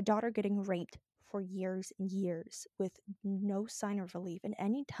 A daughter getting raped for years and years with no sign of relief. And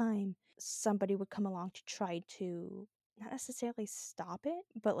any time somebody would come along to try to not necessarily stop it,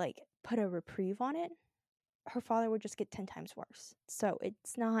 but put a reprieve on it, her father would just get 10 times worse. So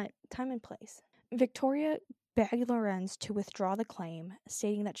it's not time and place. Victoria begged Lorenz to withdraw the claim,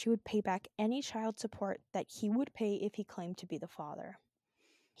 stating that she would pay back any child support that he would pay if he claimed to be the father.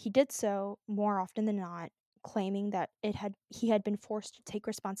 He did so more often than not, claiming that he had been forced to take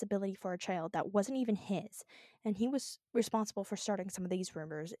responsibility for a child that wasn't even his, and he was responsible for starting some of these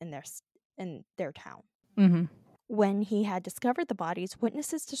rumors in their town. Mm-hmm. When he had discovered the bodies,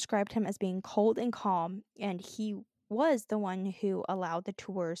 witnesses described him as being cold and calm, and he was the one who allowed the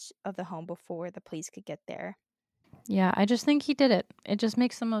tours of the home before the police could get there. Yeah, I just think he did it. It just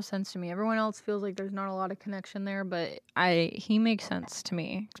makes the most sense to me. Everyone else feels like there's not a lot of connection there, but he makes sense to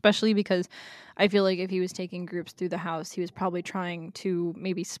me, especially because I feel like if he was taking groups through the house, he was probably trying to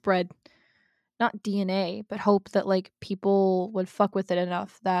maybe spread not DNA, but hope that like people would fuck with it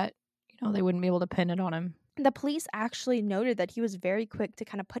enough that they wouldn't be able to pin it on him. The police actually noted that he was very quick to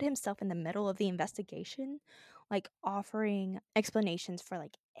kind of put himself in the middle of the investigation, like offering explanations for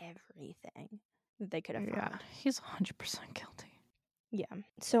like everything that they could have found. He's 100% guilty. Yeah.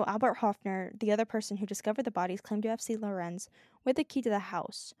 So Albert Hoffner, the other person who discovered the bodies, claimed to have seen Lorenz with the key to the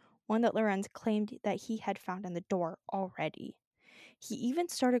house, one that Lorenz claimed that he had found on the door already. He even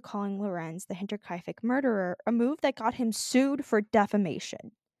started calling Lorenz the Hinterkaifeck murderer, a move that got him sued for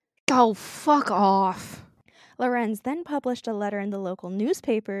defamation. Oh, fuck off. Lorenz then published a letter in the local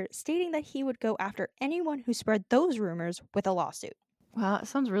newspaper stating that he would go after anyone who spread those rumors with a lawsuit. Wow, it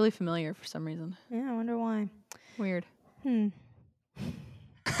sounds really familiar for some reason. Yeah, I wonder why. Weird.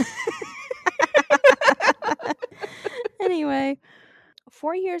 Anyway,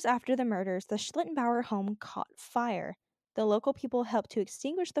 4 years after the murders, the Schlittenbauer home caught fire. The local people helped to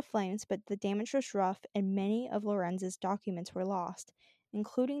extinguish the flames, but the damage was rough and many of Lorenz's documents were lost,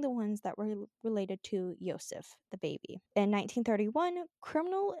 including the ones that were related to Josef, the baby. In 1931,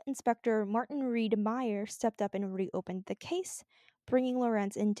 criminal inspector Martin Reed Meyer stepped up and reopened the case, bringing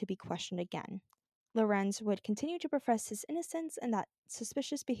Lorenz in to be questioned again. Lorenz would continue to profess his innocence and that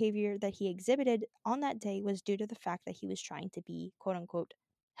suspicious behavior that he exhibited on that day was due to the fact that he was trying to be, quote unquote,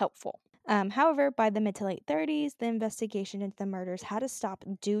 helpful. However, by the mid to late 30s, the investigation into the murders had to stop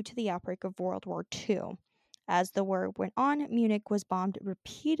due to the outbreak of World War II. As the war went on, Munich was bombed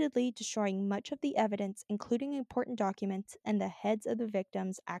repeatedly, destroying much of the evidence, including important documents, and the heads of the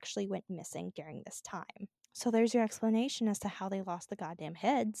victims actually went missing during this time. So there's your explanation as to how they lost the goddamn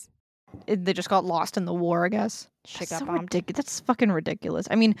heads. They just got lost in the war, I guess. Shit That's got so bombed. ridiculous. That's fucking ridiculous.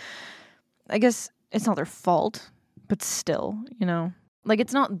 I mean, I guess it's not their fault, but still, Like,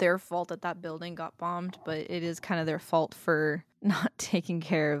 it's not their fault that that building got bombed, but it is kind of their fault for not taking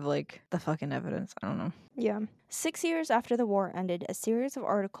care of, like, the fucking evidence. I don't know. Yeah. 6 years after the war ended, a series of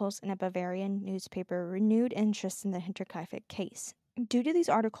articles in a Bavarian newspaper renewed interest in the Hinterkaifeck case. Due to these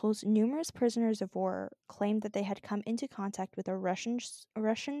articles, numerous prisoners of war claimed that they had come into contact with a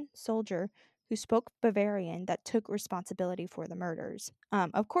Russian soldier who spoke Bavarian that took responsibility for the murders.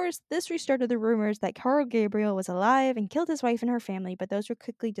 Of course, this restarted the rumors that Karl Gabriel was alive and killed his wife and her family, but those were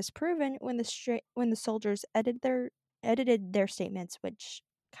quickly disproven when the soldiers edited their statements, which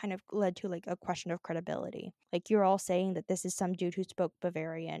kind of led to like a question of credibility. Like, you're all saying that this is some dude who spoke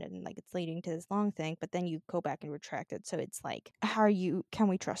Bavarian and like it's leading to this long thing, but then you go back and retract it. So it's like, can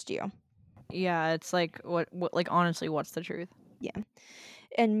we trust you? Yeah, it's like, what like, honestly, what's the truth? Yeah.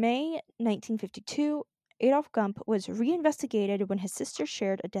 In May 1952, Adolf Gump was reinvestigated when his sister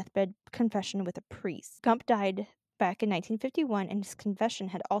shared a deathbed confession with a priest. Gump died back in 1951, and his confession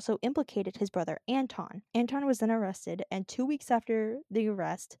had also implicated his brother Anton. Anton was then arrested, and 2 weeks after the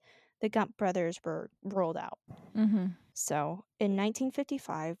arrest, the Gump brothers were rolled out. Mm-hmm. So, in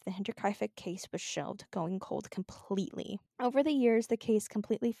 1955, the Hinterkaifeck case was shelved, going cold completely. Over the years, the case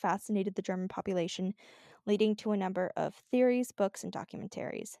completely fascinated the German population, leading to a number of theories, books, and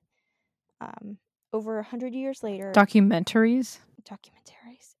documentaries. Over 100 years later... Documentaries?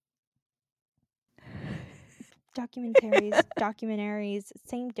 Documentaries,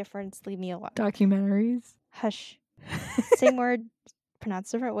 same difference, leave me alone. Documentaries? Hush. Same word,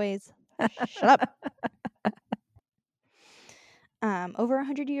 pronounced different ways. Shut up. Over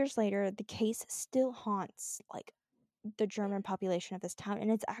 100 years later, the case still haunts like the German population of this town,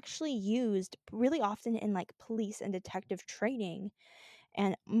 and it's actually used really often in like police and detective training,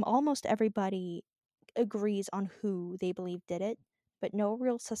 and almost everybody agrees on who they believe did it, but no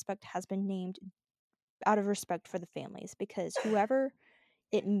real suspect has been named out of respect for the families, because whoever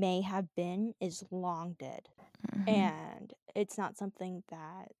it may have been is long dead. Mm-hmm. And it's not something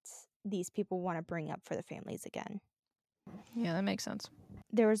that these people want to bring up for the families again. Yeah, that makes sense.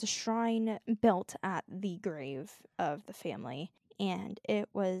 There was a shrine built at the grave of the family, and it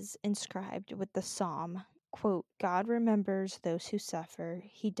was inscribed with the psalm, quote, "God remembers those who suffer,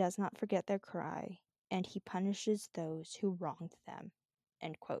 he does not forget their cry, and he punishes those who wronged them,"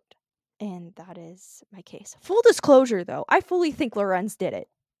 end quote. And that is my case. Full disclosure, though, I fully think Lorenz did it.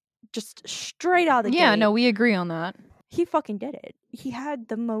 just straight out of the Yeah, gate. no, we agree on that. He fucking did it. He had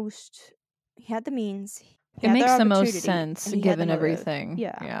the means, he It had the makes the most opportunity, sense and he had the given motive. everything.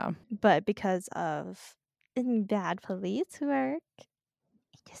 Yeah. Yeah. But because of bad police work, it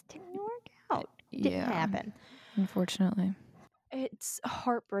just didn't work out. Didn't Yeah. happen. Unfortunately. It's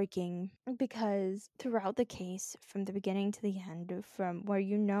heartbreaking because throughout the case, from the beginning to the end, from where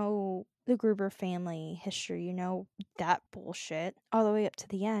the Gruber family history, that bullshit, all the way up to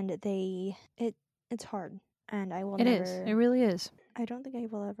the end, it's hard. And I will It is. It never, really is. I don't think I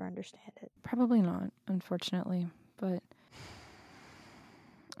will ever understand it. Probably not, unfortunately. But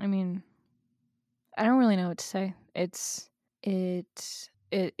I mean, I don't really know what to say.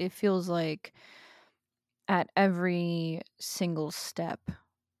 It feels like at every single step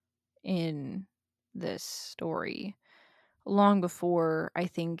in this story, long before I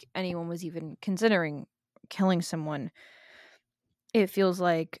think anyone was even considering killing someone, it feels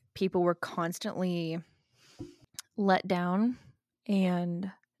like people were constantly let down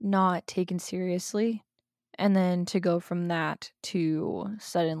and not taken seriously. And then to go from that to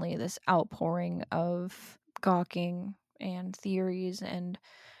suddenly this outpouring of gawking and theories and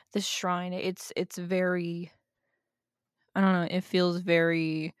this shrine, it's very, I don't know, it feels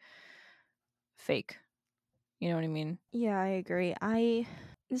very fake. You know what I mean? Yeah, I agree.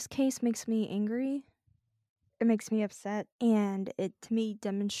 This case makes me angry. It makes me upset, and it to me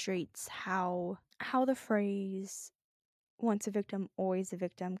demonstrates how the phrase "once a victim, always a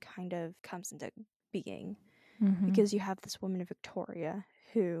victim" kind of comes into being. Mm-hmm. Because you have this woman, Victoria,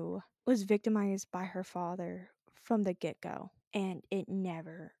 who was victimized by her father from the get-go, and it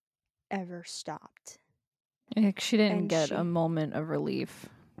never ever stopped. Like she didn't And get a she moment of relief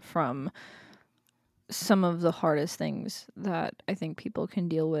from some of the hardest things that I think people can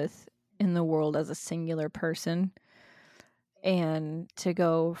deal with in the world as a singular person. And to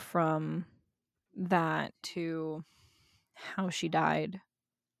go from that to how she died,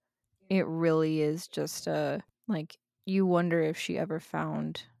 it really is just like, you wonder if she ever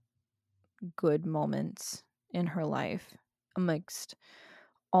found good moments in her life amongst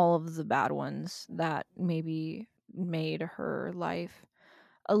all of the bad ones that maybe made her life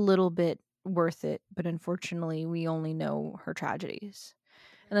a little bit worth it. But unfortunately, we only know her tragedies.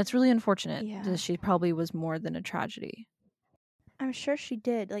 And that's really unfortunate. yeah, She probably was more than a tragedy. I'm sure she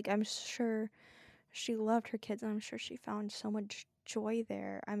did. Like, I'm sure she loved her kids, and I'm sure she found so much joy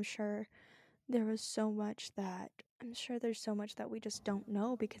there. I'm sure there's so much that we just don't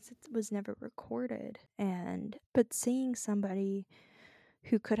know because it was never recorded. But seeing somebody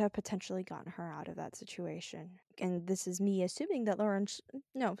who could have potentially gotten her out of that situation, and this is me assuming that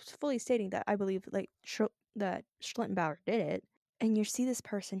no, fully stating that I believe like that Schlittenbauer did it, and you see this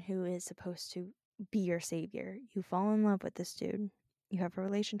person who is supposed to be your savior. You fall in love with this dude. You have a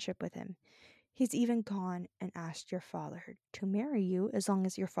relationship with him. He's even gone and asked your father to marry you as long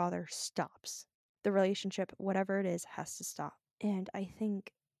as your father stops. The relationship, whatever it is, has to stop. And I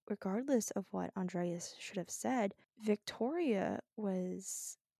think, regardless of what Andreas should have said, Victoria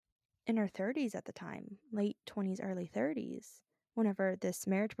was in her 30s at the time, late 20s, early 30s, whenever this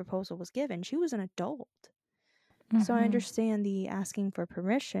marriage proposal was given. She was an adult. So I Mm-hmm. understand the asking for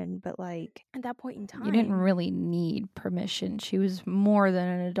permission, but like at that point in You didn't time, really need permission. She was more than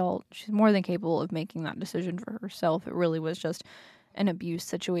an adult. She's more than capable of making that decision for herself. It really was just an abuse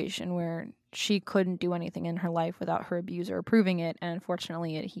situation where she couldn't do anything in her life without her abuser approving it. And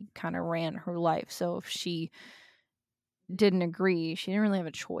unfortunately, he kind of ran her life. So if she didn't agree, she didn't really have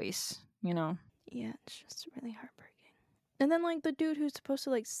a choice, you know? yeah, it's just really heartbreaking. And then like the dude who's supposed to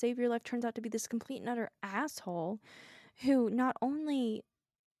like save your life turns out to be this complete and utter asshole who not only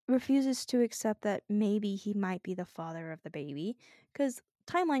refuses to accept that maybe he might be the father of the baby, because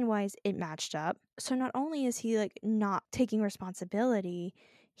timeline wise it matched up. So not only is he like not taking responsibility,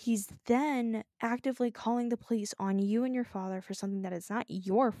 he's then actively calling the police on you and your father for something that is not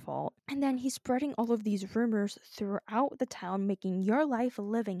your fault. And then he's spreading all of these rumors throughout the town, making your life a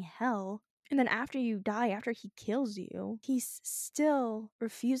living hell. And then after you die, after he kills you, he's still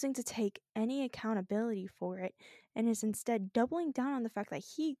refusing to take any accountability for it and is instead doubling down on the fact that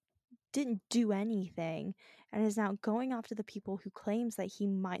he didn't do anything and is now going after the people who claims that he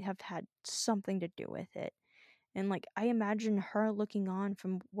might have had something to do with it. And like I imagine her looking on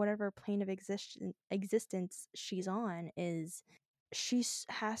from whatever plane of existence she's on is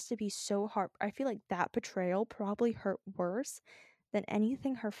has to be so hard. I feel like that betrayal probably hurt worse than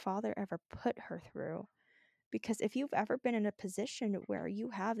anything her father ever put her through. Because if you've ever been in a position where you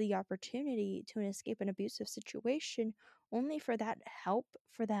have the opportunity to escape an abusive situation, only for that help,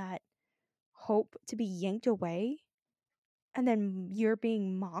 for that hope to be yanked away, and then you're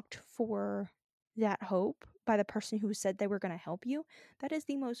being mocked for that hope by the person who said they were going to help you. That is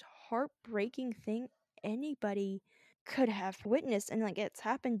the most heartbreaking thing anybody could have witnessed, and like it's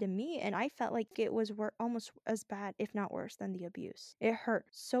happened to me, and I felt like it was almost as bad, if not worse, than the abuse. It hurt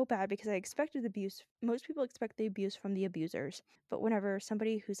so bad because I expected abuse. Most people expect the abuse from the abusers, but whenever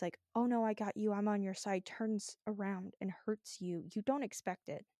somebody who's like, oh no, I got you, I'm on your side, turns around and hurts you, you don't expect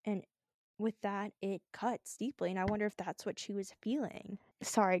it. And with that, it cuts deeply, and I wonder if that's what she was feeling.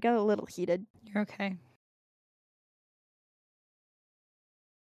 Sorry, I got a little heated. You're okay.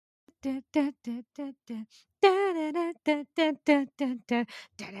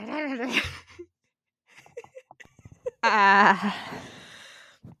 Ah.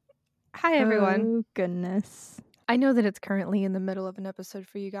 Hi, everyone. Oh, goodness. I know that it's currently in the middle of an episode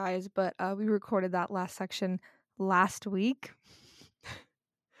for you guys, but we recorded that last section last week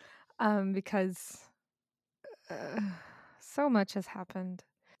because so much has happened.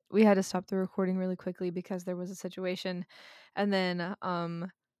 We had to stop the recording really quickly because there was a situation, and then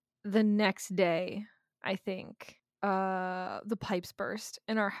the next day, I think, the pipes burst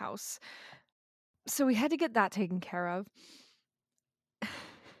in our house, so we had to get that taken care of.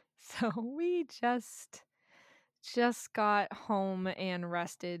 So we just got home and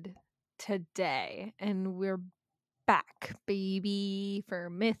rested today, and we're back, baby,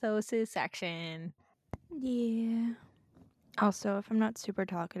 for Mythos' section. Yeah. Also, if I'm not super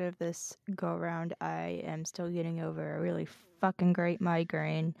talkative this go around, I am still getting over a really fucking great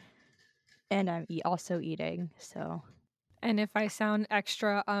migraine, and I'm also eating, so. And if I sound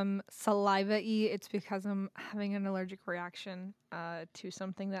extra saliva-y, it's because I'm having an allergic reaction to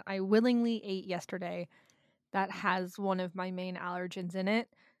something that I willingly ate yesterday that has one of my main allergens in it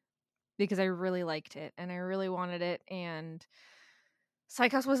because I really liked it and I really wanted it, and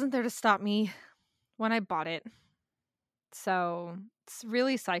Psychos wasn't there to stop me when I bought it. So it's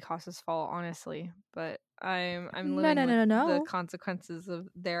really Psychos' fault, honestly, but I'm No, living no, with no, the no. consequences of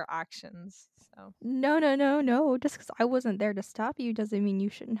their actions. So No, no, no, no. Just because I wasn't there to stop you doesn't mean you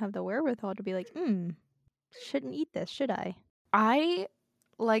shouldn't have the wherewithal to be like, shouldn't eat this, should I? I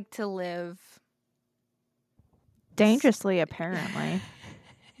like to live Dangerously, apparently.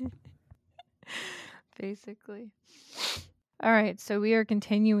 basically. All right, so we are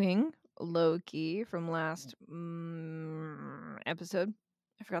continuing Loki from last episode.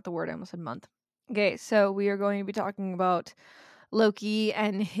 I forgot the word. I almost said month. Okay, so we are going to be talking about Loki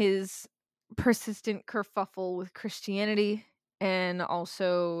and his persistent kerfuffle with Christianity, and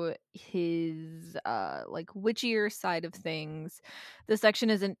also his like witchier side of things. This section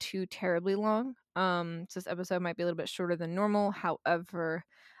isn't too terribly long. So this episode might be a little bit shorter than normal. However,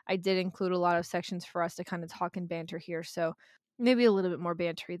 I did include a lot of sections for us to kind of talk and banter here, so maybe a little bit more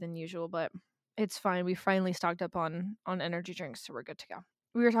bantery than usual, but it's fine. We finally stocked up on energy drinks, so we're good to go.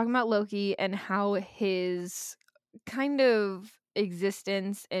 We were talking about Loki and how his kind of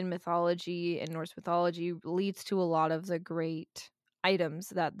existence in mythology and Norse mythology leads to a lot of the great items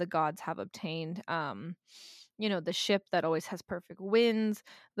that the gods have obtained. The ship that always has perfect winds,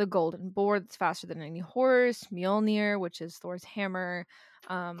 the golden boar that's faster than any horse, Mjolnir, which is Thor's hammer.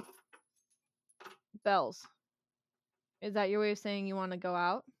 Bells. Is that your way of saying you want to go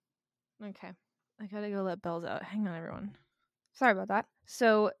out? Okay. I gotta go let Bells out. Hang on, everyone. Sorry about that.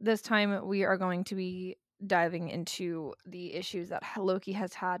 So this time we are going to be diving into the issues that Loki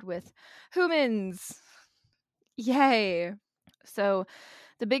has had with humans. Yay. So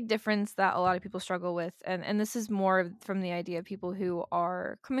the big difference that a lot of people struggle with, and this is more from the idea of people who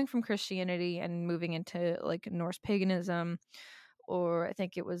are coming from Christianity and moving into like Norse paganism, or I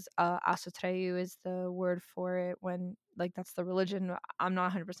think it was Asatreyu is the word for it, when like that's the religion. I'm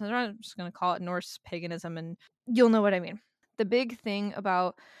not 100% sure. I'm just going to call it Norse paganism and you'll know what I mean. The big thing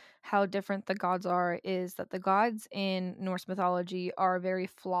about how different the gods are is that the gods in Norse mythology are very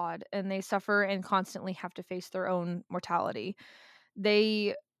flawed, and they suffer and constantly have to face their own mortality.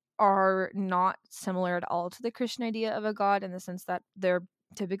 They are not similar at all to the Christian idea of a god in the sense that they're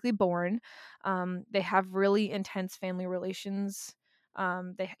typically born. They have really intense family relations.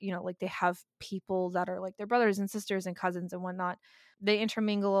 They have people that are like their brothers and sisters and cousins and whatnot. They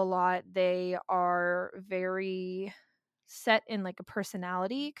intermingle a lot. They are very set in like a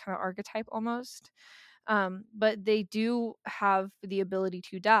personality kind of archetype almost. But they do have the ability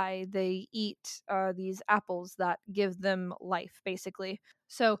to die. They eat these apples that give them life, basically.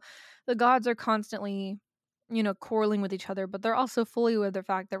 So the gods are constantly, quarreling with each other, but they're also fully aware of the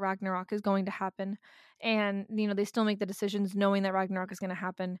fact that Ragnarok is going to happen. And, they still make the decisions knowing that Ragnarok is going to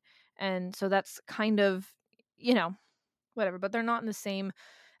happen. And so that's kind of, whatever. But they're not in the same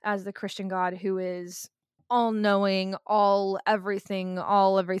as the Christian God, who is all knowing, all everything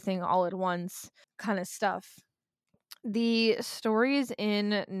all at once kind of stuff. The stories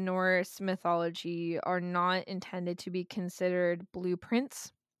in Norse mythology are not intended to be considered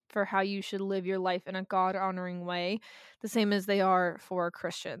blueprints for how you should live your life in a God honoring way, the same as they are for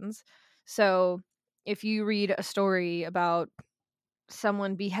Christians. So, if you read a story about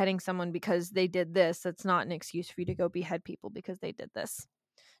someone beheading someone because they did this, that's not an excuse for you to go behead people because they did this.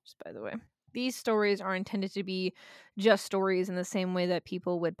 Just by the way, these stories are intended to be just stories in the same way that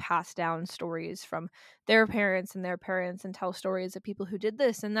people would pass down stories from their parents and tell stories of people who did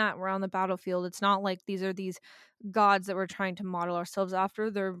this and that were on the battlefield. It's not like these are these gods that we're trying to model ourselves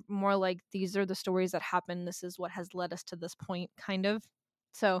after. They're more like these are the stories that happen. This is what has led us to this point, kind of.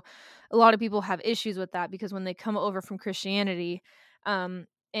 So a lot of people have issues with that because when they come over from Christianity,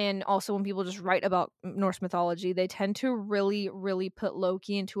 and also when people just write about Norse mythology, they tend to really, really put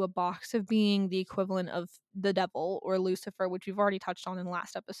Loki into a box of being the equivalent of the devil or Lucifer, which we've already touched on in the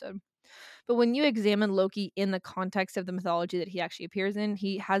last episode. But when you examine Loki in the context of the mythology that he actually appears in,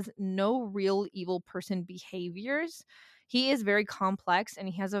 he has no real evil person behaviors. He is very complex and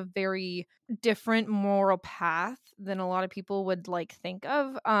he has a very different moral path than a lot of people would like think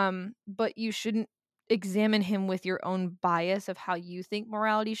of. But you shouldn't examine him with your own bias of how you think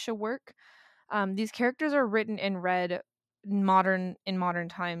morality should work. These characters are written and read in modern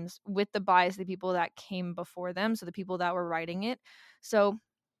times with the bias of the people that came before them, so the people that were writing it. So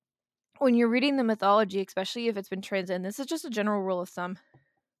when you're reading the mythology, especially if it's been translated, and this is just a general rule of thumb,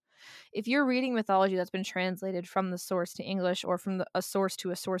 if you're reading mythology that's been translated from the source to English or from a source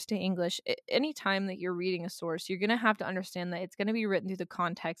to English, any time that you're reading a source, you're going to have to understand that it's going to be written through the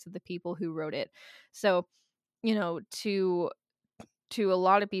context of the people who wrote it. So, to a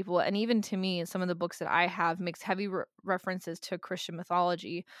lot of people, and even to me, some of the books that I have makes heavy references to Christian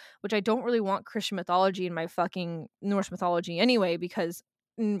mythology, which I don't really want Christian mythology in my fucking Norse mythology anyway, because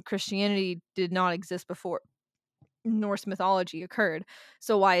Christianity did not exist before Norse mythology occurred.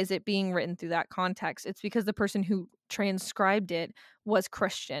 So why is it being written through that context? It's because the person who transcribed it was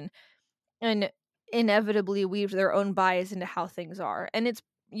Christian and inevitably weaved their own bias into how things are. And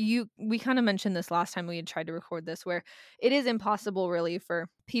we kind of mentioned this last time we had tried to record this, where it is impossible really for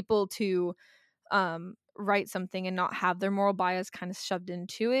people to write something and not have their moral bias kind of shoved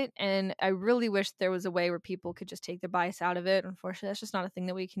into it. And I really wish there was a way where people could just take the bias out of it. Unfortunately, that's just not a thing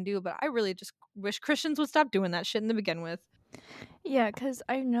that we can do. But I really just wish Christians would stop doing that shit in the begin with. Yeah, because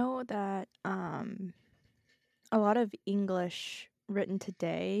I know that a lot of English written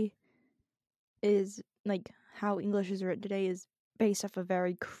today is like how English is written today is based off a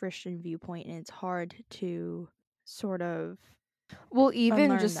very Christian viewpoint, and it's hard to sort of Well, even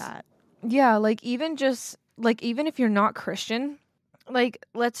unlearn just that. yeah, even if you're not Christian, like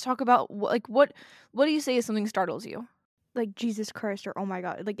let's talk about what do you say if something startles you? Like Jesus Christ or oh my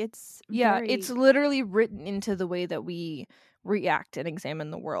God. Like it's Yeah, very it's literally written into the way that we react and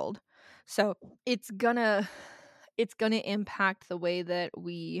examine the world. So it's gonna impact the way that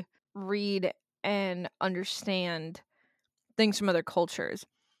we read and understand things from other cultures.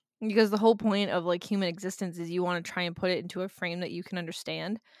 Because the whole point of like human existence is you want to try and put it into a frame that you can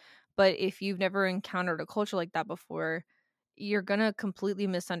understand. But if you've never encountered a culture like that before, you're gonna completely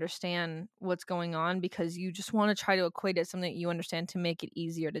misunderstand what's going on because you just want to try to equate it to something that you understand to make it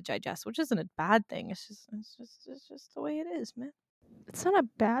easier to digest, which isn't a bad thing. It's just the way it is, man. it's not a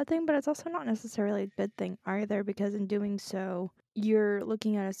bad thing, but it's also not necessarily a good thing either, because in doing so, you're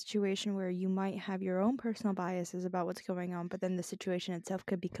looking at a situation where you might have your own personal biases about what's going on, but then the situation itself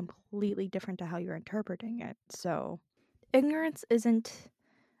could be completely different to how you're interpreting it. So, ignorance isn't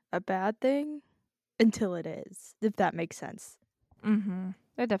a bad thing until it is, if that makes sense.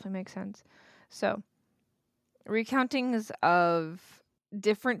 That definitely makes sense. So, recountings of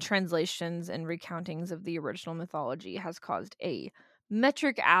different translations and recountings of the original mythology has caused a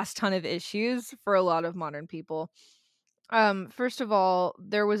metric ass ton of issues for a lot of modern people. First of all,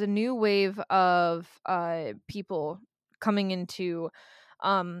 there was a new wave of people coming into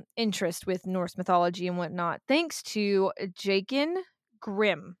interest with Norse mythology and whatnot, thanks to Jakin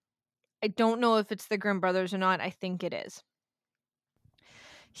Grimm. I don't know if it's the Grimm brothers or not. I think it is.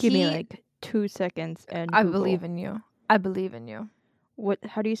 Give me He like 2 seconds and I Google. believe in you. I believe in you.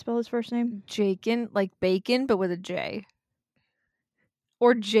 How do you spell his first name? Jakin, like bacon, but with a J.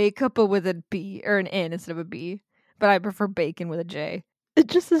 Or Jacob, but with a B, or an N instead of a B. But I prefer bacon with a J. It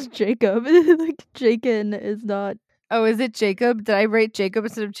just says Jacob. Like Jakin is not. Oh, is it Jacob? Did I write Jacob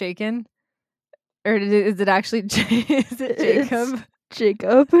instead of Jakin? Or is it actually is it It's Jacob?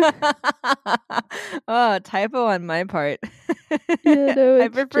 Jacob. Oh, typo on my part. Yeah, no, I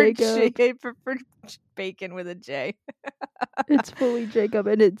it's prefer Jacob. I prefer bacon with a J. It's fully Jacob,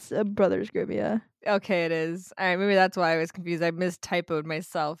 and it's a Brothers Grimm, yeah. Okay, it is. All right, maybe that's why I was confused. I mistypoed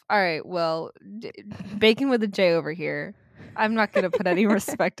myself. All right, well, bacon with a J over here. I'm not gonna put any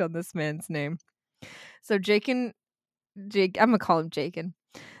respect on this man's name. So Jake, I'm gonna call him Jakin.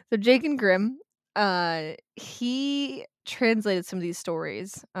 So Jakin Grimm, he translated some of these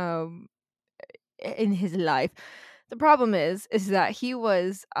stories in his life. The problem is that he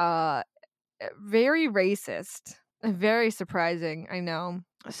was very racist. Very surprising, I know.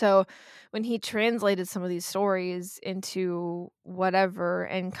 So when he translated some of these stories into whatever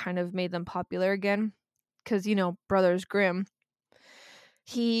and kind of made them popular again, because Brothers Grimm,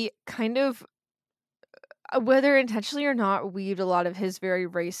 he kind of whether intentionally or not, weaved a lot of his very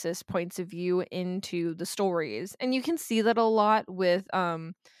racist points of view into the stories. And you can see that a lot with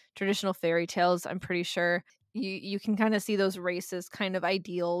traditional fairy tales, I'm pretty sure. You can kind of see those racist kind of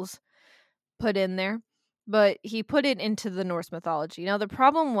ideals put in there. But he put it into the Norse mythology. Now the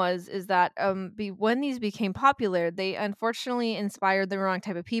problem is that when these became popular, they unfortunately inspired the wrong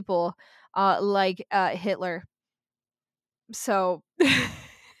type of people, like Hitler. So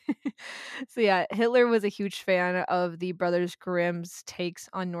so yeah, Hitler was a huge fan of the Brothers Grimm's takes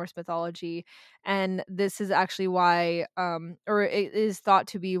on Norse mythology, and this is actually why or it is thought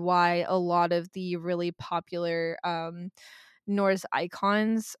to be why a lot of the really popular Norse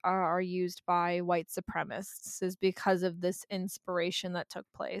icons are used by white supremacists, is because of this inspiration that took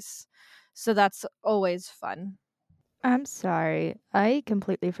place. So that's always fun. I'm sorry. I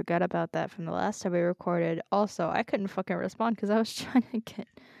completely forgot about that from the last time we recorded. Also, I couldn't fucking respond because I was trying to get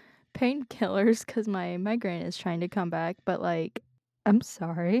painkillers because my migraine is trying to come back. But, like, I'm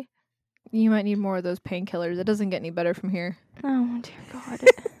sorry. You might need more of those painkillers. It doesn't get any better from here. Oh, dear God.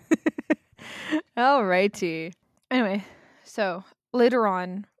 Alrighty. Anyway, so later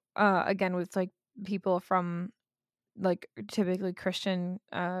on, again with like people from like typically Christian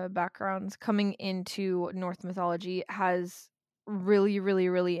backgrounds coming into Norse mythology has really, really,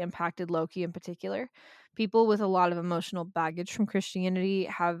 really impacted Loki in particular. People with a lot of emotional baggage from Christianity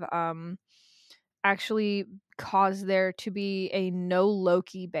have actually caused there to be a no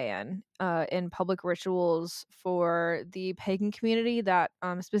Loki ban in public rituals for the pagan community that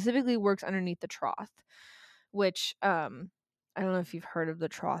specifically works underneath the trough, which I don't know if you've heard of the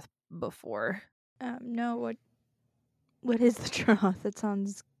trough before. No, what is the trough? It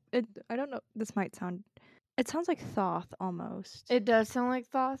sounds. I don't know. This might sound. It sounds like Thoth almost. It does sound like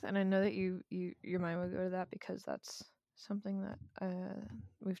Thoth, and I know that your mind would go to that because that's something that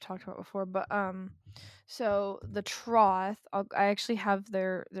we've talked about before. But so the trough, I actually have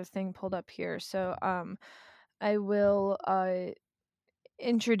their thing pulled up here, so I will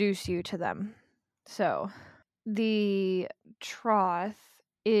introduce you to them. So the trough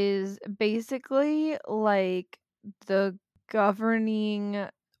is basically like the governing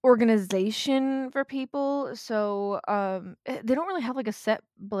organization for people. So they don't really have like a set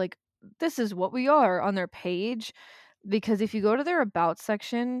like this is what we are on their page, because if you go to their about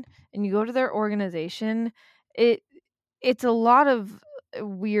section and you go to their organization, it it's a lot of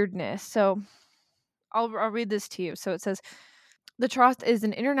weirdness. So I'll read this to you. So it says the Trust is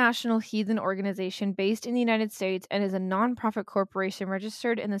an international heathen organization based in the United States and is a nonprofit corporation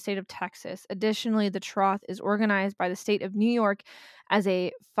registered in the state of Texas. Additionally, the Troth is organized by the state of New York as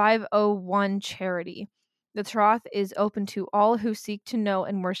a 501 charity. The Troth is open to all who seek to know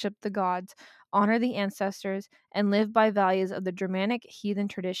and worship the gods, honor the ancestors, and live by values of the Germanic heathen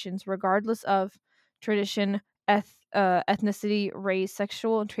traditions, regardless of tradition, ethnicity, race,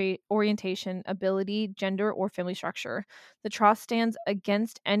 sexual orientation, ability, gender, or family structure. The Trost stands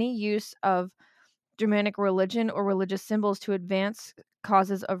against any use of Germanic religion or religious symbols to advance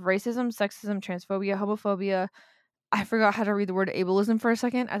causes of racism, sexism, transphobia, homophobia. I forgot how to read the word ableism for a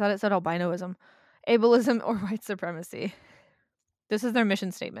second. I thought it said albinoism. Ableism or white supremacy. This is their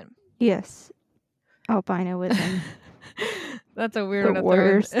mission statement. Yes. Albinoism. That's a weird The one to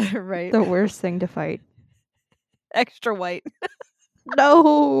throw worst. in. Right. The worst thing to fight. Extra white.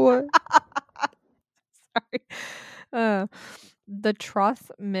 No. Sorry. The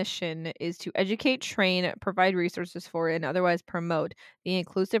Troth mission is to educate, train, provide resources for, and otherwise promote the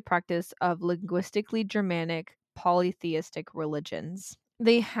inclusive practice of linguistically Germanic polytheistic religions.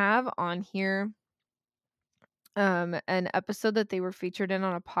 They have on here an episode that they were featured in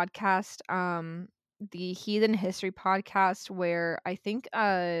on a podcast, the Heathen History podcast, where I think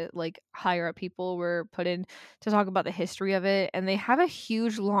like higher up people were put in to talk about the history of it, and they have a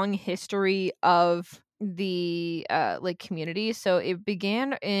huge long history of the like community. So it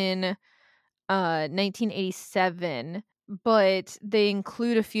began in 1987, but they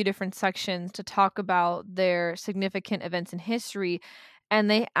include a few different sections to talk about their significant events in history, and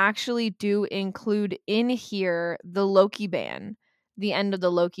they actually do include in here the Loki ban, the end of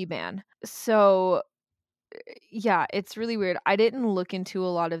the Loki ban. So yeah, it's really weird. I didn't look into a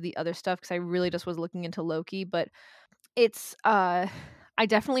lot of the other stuff because I really just was looking into Loki, but it's I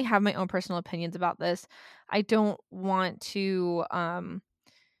definitely have my own personal opinions about this. I don't want to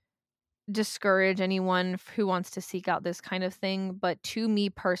discourage anyone who wants to seek out this kind of thing, but to me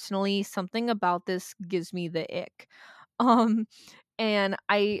personally, something about this gives me the ick. Um and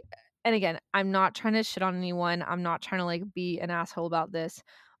again, I'm not trying to shit on anyone. I'm not trying to like be an asshole about this.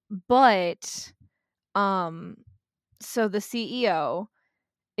 But um so the CEO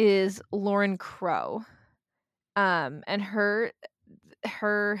is Lauren Crow. And her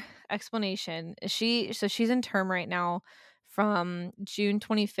explanation is she's in term right now from June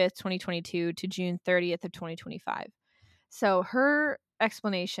 25th, 2022 to June 30th of 2025. So her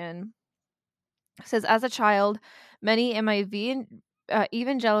explanation says, as a child, many in my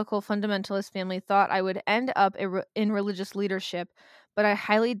evangelical fundamentalist family thought I would end up in religious leadership, but I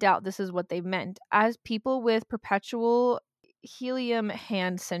highly doubt this is what they meant. As people with perpetual helium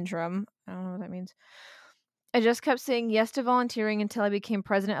hand syndrome, I don't know what that means, I just kept saying yes to volunteering until I became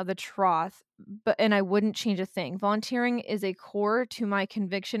president of the Troth, and I wouldn't change a thing. Volunteering is a core to my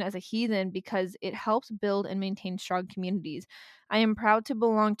conviction as a heathen because it helps build and maintain strong communities. I am proud to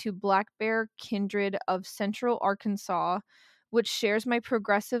belong to Black Bear Kindred of Central Arkansas, which shares my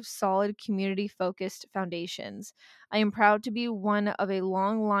progressive, solid, community focused foundations. I am proud to be one of a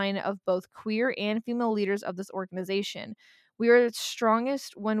long line of both queer and female leaders of this organization. We are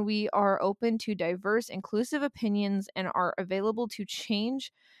strongest when we are open to diverse, inclusive opinions and are available to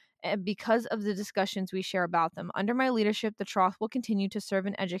change because of the discussions we share about them. Under my leadership, the Troth will continue to serve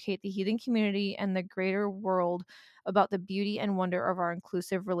and educate the heathen community and the greater world about the beauty and wonder of our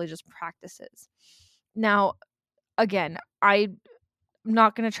inclusive religious practices. Now, again, I'm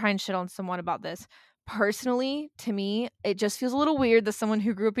not going to try and shit on someone about this. Personally, to me, it just feels a little weird that someone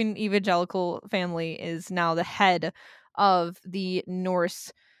who grew up in an evangelical family is now the head of the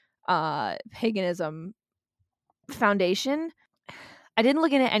Norse paganism foundation. I didn't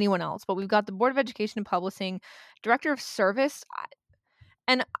look into anyone else, but we've got the Board of Education and Publishing, Director of Service,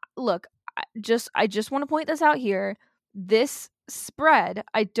 and look, I just want to point this out here. This spread,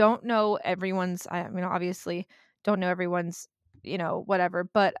 I don't know everyone's. I mean, obviously, don't know everyone's. Whatever,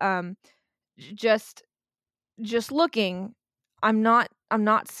 but just looking, I'm not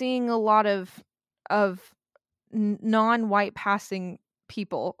seeing a lot of non-white passing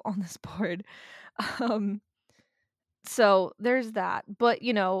people on this board. Um, so there's that. But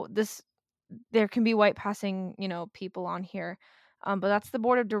this there can be white passing, people on here. But that's the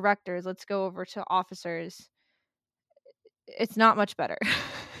board of directors. Let's go over to officers. It's not much better.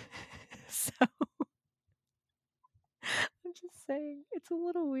 So I'm just saying, it's a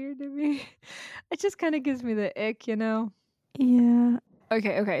little weird to me. It just kind of gives me the ick. Yeah.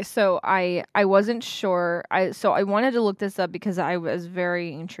 Okay. So I wasn't sure. I wanted to look this up because I was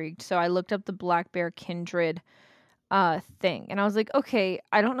very intrigued. So I looked up the Black Bear Kindred thing, and I was like, okay,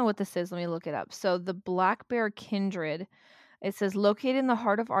 I don't know what this is. Let me look it up. So the Black Bear Kindred, it says located in the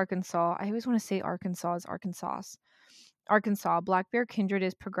heart of Arkansas. I always want to say Arkansas is Arkansas. Arkansas, Black Bear Kindred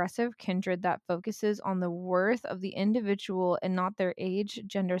is progressive kindred that focuses on the worth of the individual and not their age,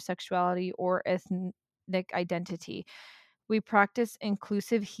 gender, sexuality, or ethnic identity. We practice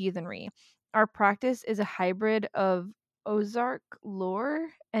inclusive heathenry. Our practice is a hybrid of Ozark lore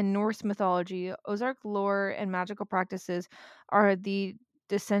and Norse mythology. Ozark lore and magical practices are the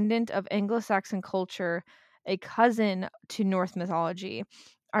descendant of Anglo-Saxon culture, a cousin to Norse mythology.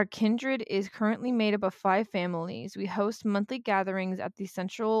 Our kindred is currently made up of 5 families. We host monthly gatherings at the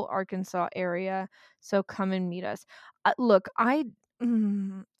Central Arkansas area, so come and meet us. Look, I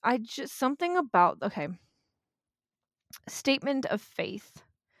just something about okay. Statement of faith.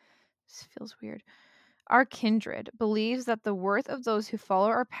 This feels weird. Our kindred believes that the worth of those who follow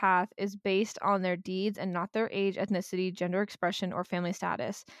our path is based on their deeds and not their age, ethnicity, gender expression, or family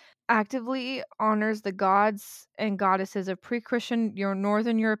status. Actively honors the gods and goddesses of pre-Christian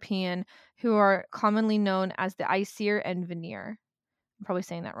Northern European who are commonly known as the Aesir and Vanir. I'm probably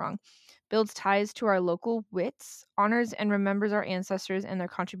saying that wrong. Builds ties to our local wits, honors and remembers our ancestors and their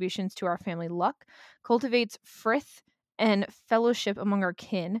contributions to our family luck, cultivates frith and fellowship among our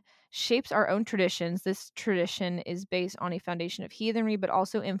kin, shapes our own traditions. This tradition is based on a foundation of heathenry, but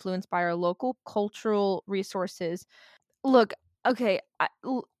also influenced by our local cultural resources. Look, okay,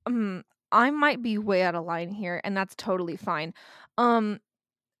 I might be way out of line here, and that's totally fine.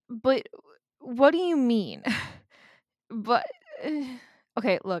 But what do you mean? But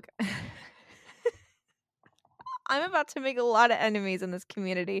okay, look. I'm about to make a lot of enemies in this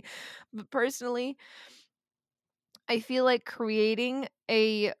community. But personally, I feel like creating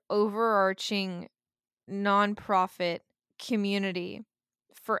a overarching nonprofit community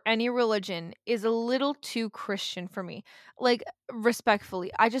for any religion is a little too Christian for me. Like,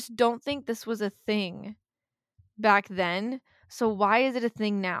 respectfully, I just don't think this was a thing back then. So why is it a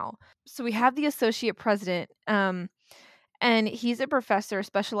thing now? So we have the associate president, and he's a professor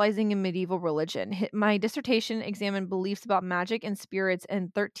specializing in medieval religion. My dissertation examined beliefs about magic and spirits in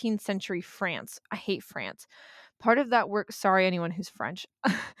 13th century France. I hate France. Part of that work, sorry, anyone who's French.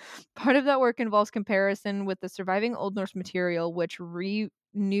 Part of that work involves comparison with the surviving Old Norse material, which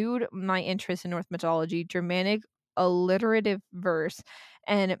renewed my interest in Norse mythology, Germanic alliterative verse,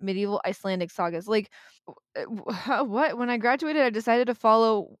 and medieval Icelandic sagas. Like, what? When I graduated, I decided to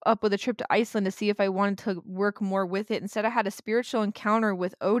follow up with a trip to Iceland to see if I wanted to work more with it. Instead, I had a spiritual encounter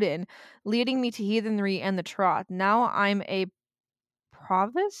with Odin, leading me to heathenry and the Troth. Now I'm a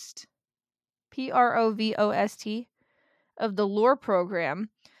provost, Provost, of the lore program,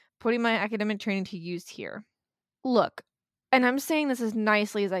 putting my academic training to use here. Look, and I'm saying this as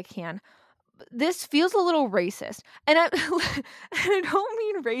nicely as I can. This feels a little racist, and I don't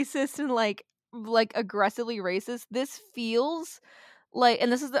mean racist and like aggressively racist. This feels like,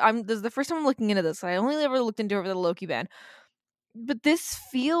 and this is the first time I'm looking into this. I only ever looked into it over the Loki ban, but this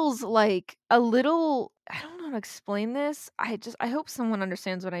feels like a little. I don't know how to explain this. I hope someone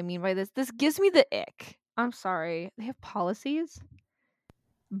understands what I mean by this. This gives me the ick. I'm sorry. They have policies, I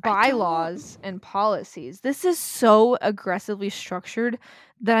don't. bylaws, and policies. This is so aggressively structured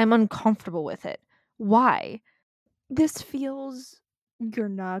that I'm uncomfortable with it. Why? This feels. You're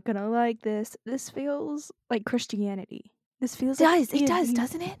not gonna like this. This feels like Christianity. This feels like It does,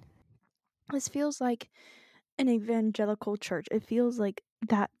 doesn't it? This feels like an evangelical church. It feels like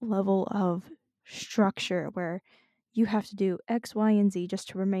that level of structure where you have to do X, Y, and Z just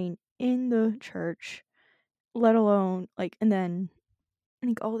to remain in the church, let alone like, and then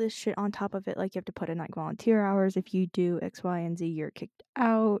like all this shit on top of it. Like you have to put in like volunteer hours. If you do X, Y, and Z, you're kicked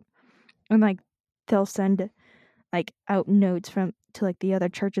out. And like they'll send like out notes from to like the other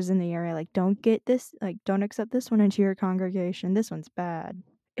churches in the area, like don't get this, like don't accept this one into your congregation. This one's bad.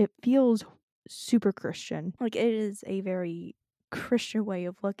 It feels super Christian. Like it is a very Christian way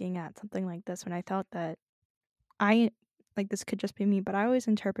of looking at something like this. When I thought that I like this could just be me, but I always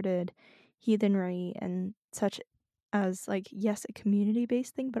interpreted heathenry and such as like yes, a community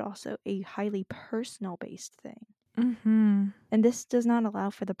based thing, but also a highly personal based thing. Mm-hmm. And this does not allow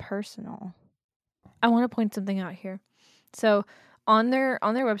for the personal. I want to point something out here. So on their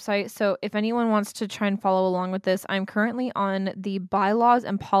website, so if anyone wants to try and follow along with this, I'm currently on the bylaws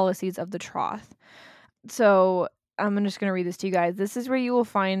and policies of the Troth. So I'm just going to read this to you guys. This is where you will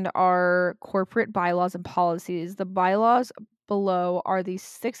find our corporate bylaws and policies. The bylaws below are the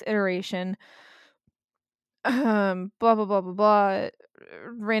 6th iteration, blah, blah, blah, blah, blah,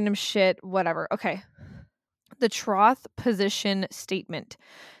 random shit, whatever. Okay. The Troth Position Statement.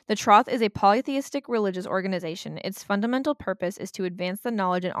 The Troth is a polytheistic religious organization. Its fundamental purpose is to advance the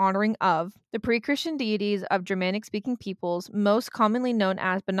knowledge and honoring of the pre-Christian deities of Germanic-speaking peoples, most commonly known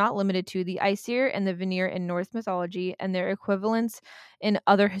as, but not limited to, the Aesir and the Vanir in Norse mythology and their equivalents in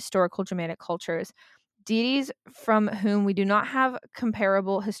other historical Germanic cultures. Deities from whom we do not have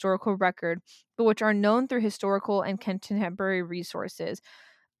comparable historical record, but which are known through historical and contemporary resources,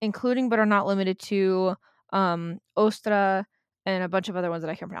 including but are not limited to Ostra and a bunch of other ones that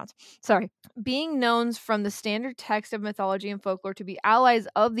I can't pronounce. Sorry. Being known from the standard text of mythology and folklore to be allies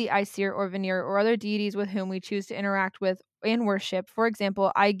of the Aesir or Vanir or other deities with whom we choose to interact with and worship. For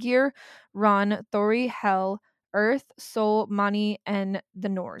example, Aegir, Ran, Thori, Hel, Earth, Sol, Mani, and the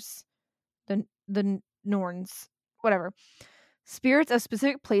Norse. The Norns. Whatever. Spirits of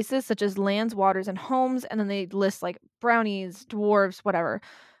specific places such as lands, waters, and homes, and then they list like brownies, dwarves, whatever.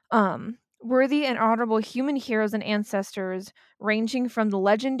 Worthy and honorable human heroes and ancestors ranging from the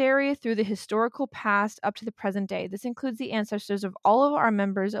legendary through the historical past up to the present day. This includes the ancestors of all of our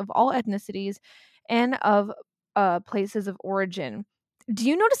members of all ethnicities and of places of origin. Do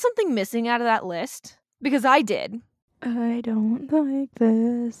you notice something missing out of that list? Because I did. I don't like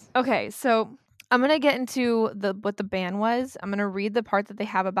this. Okay, so I'm going to get into what the ban was. I'm going to read the part that they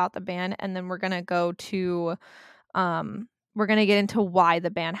have about the ban, and then we're going to go to we're going to get into why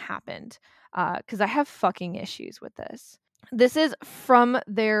the ban happened, because I have fucking issues with this. This is from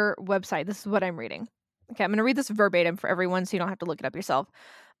their website. This is what I'm reading. Okay, I'm going to read this verbatim for everyone so you don't have to look it up yourself.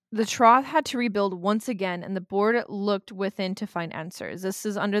 The Troth had to rebuild once again, and the board looked within to find answers. This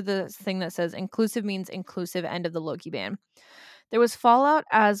is under the thing that says inclusive means inclusive, end of the Loki ban. There was fallout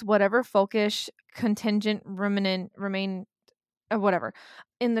as whatever folkish contingent remain whatever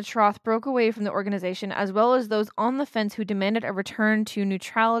in the Troth broke away from the organization, as well as those on the fence who demanded a return to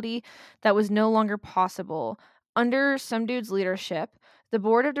neutrality that was no longer possible. Under some dude's leadership, the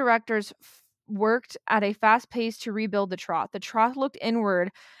board of directors worked at a fast pace to rebuild the Troth. The Troth looked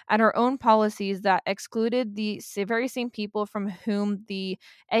inward at our own policies that excluded the very same people from whom the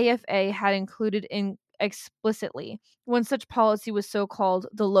AFA had included in explicitly. One such policy was so-called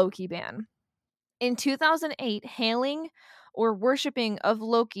the Loki ban. In 2008, hailing or worshipping of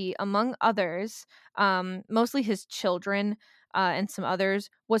Loki, among others, mostly his children and some others,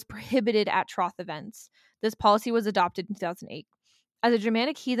 was prohibited at Troth events. This policy was adopted in 2008. As a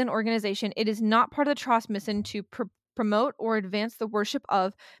Germanic heathen organization, it is not part of the Troth's mission to promote or advance the worship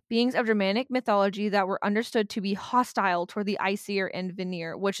of beings of Germanic mythology that were understood to be hostile toward the Aesir and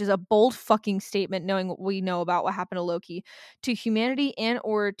Vanir, which is a bold fucking statement knowing what we know about what happened to Loki, to humanity and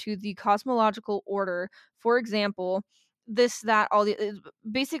or to the cosmological order. For example, this, that, all the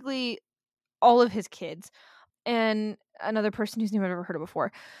basically all of his kids and another person whose name I've never heard of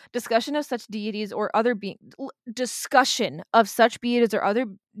before. Discussion of such deities or other discussion of such deities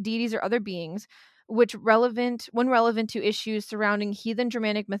or other beings which when relevant to issues surrounding heathen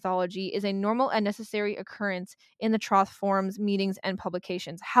Germanic mythology is a normal and necessary occurrence in the Troth forums, meetings, and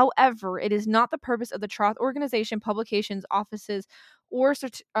publications. However, it is not the purpose of the Troth organization, publications, offices, or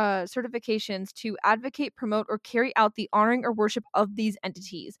certifications to advocate, promote, or carry out the honoring or worship of these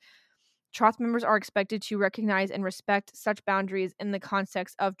entities. Troth members are expected to recognize and respect such boundaries in the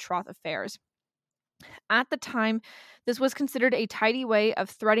context of Troth affairs. At the time, this was considered a tidy way of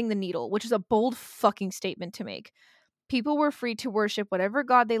threading the needle, which is a bold fucking statement to make. People were free to worship whatever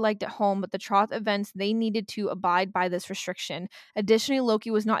god they liked at home, but the Troth events, they needed to abide by this restriction. Additionally,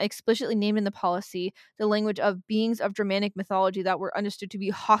 Loki was not explicitly named in the policy. The language of beings of Germanic mythology that were understood to be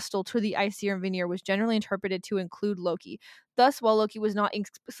hostile to the Aesir and Vanir was generally interpreted to include Loki. Thus, while Loki was not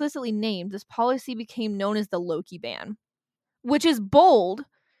explicitly named, this policy became known as the Loki ban, which is bold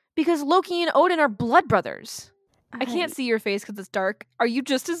because Loki and Odin are blood brothers. I can't see your face because it's dark. Are you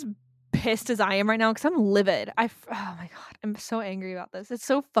just as pissed as I am right now? Because I'm livid. Oh my god, I'm so angry about this. It's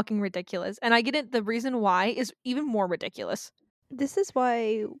so fucking ridiculous. And I get it. The reason why is even more ridiculous. This is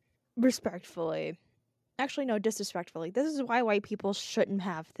why, respectfully, actually no, disrespectfully, this is why white people shouldn't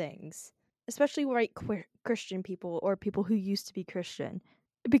have things. Especially white Christian people or people who used to be Christian.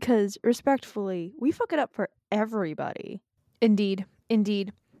 Because, respectfully, we fuck it up for everybody. Indeed.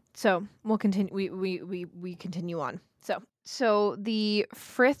 So we'll continue. We continue on. So the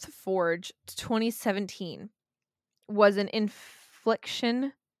Frith Forge 2017 was an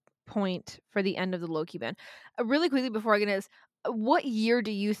inflection point for the end of the Loki ban. Really quickly before I get into this, what year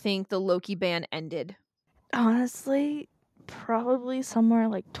do you think the Loki ban ended? Honestly, probably somewhere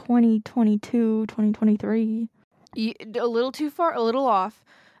like 2022, 2023. A little too far, a little off.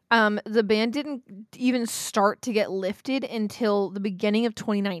 The ban didn't even start to get lifted until the beginning of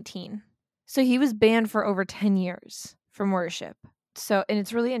 2019. So he was banned for over 10 years from worship. So, and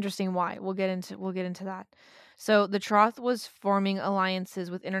it's really interesting why. We'll get into that. So the Troth was forming alliances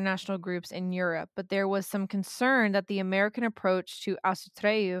with international groups in Europe, but there was some concern that the American approach to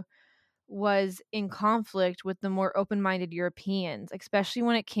Asutreyu was in conflict with the more open-minded Europeans, especially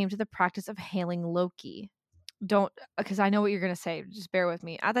when it came to the practice of hailing Loki. Don't, because I know what you're going to say. Just bear with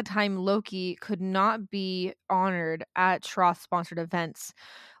me. At the time, Loki could not be honored at Troth-sponsored events,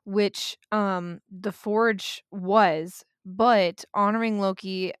 which the Forge was, but honoring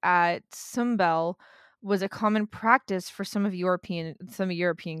Loki at Sumbel was a common practice for some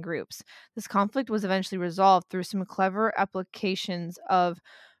European groups. This conflict was eventually resolved through some clever applications of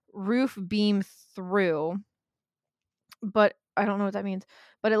roof beam through, but I don't know what that means.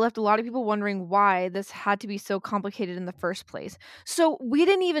 But it left a lot of people wondering why this had to be so complicated in the first place. So we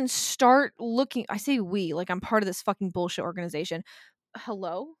didn't even start looking. I say we, like I'm part of this fucking bullshit organization.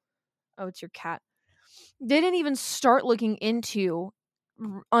 Hello? Oh, it's your cat. They didn't even start looking into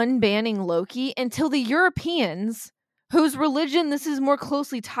unbanning Loki until the Europeans, whose religion this is more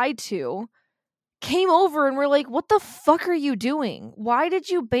closely tied to, came over and were like, what the fuck are you doing? Why did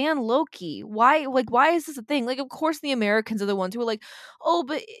you ban Loki? Why is this a thing? Like, of course the Americans are the ones who are like, oh,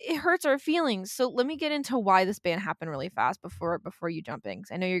 but it hurts our feelings. So let me get into why this ban happened really fast before you jump in,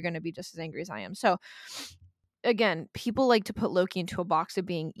 because I know you're going to be just as angry as I am. So again, people like to put Loki into a box of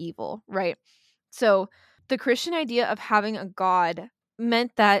being evil, right? So the Christian idea of having a god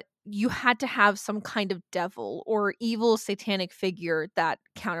meant that you had to have some kind of devil or evil satanic figure that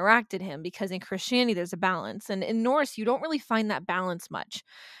counteracted him, because in Christianity there's a balance, and in Norse you don't really find that balance much.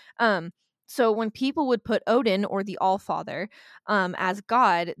 Um, so when people would put Odin, or the Allfather, as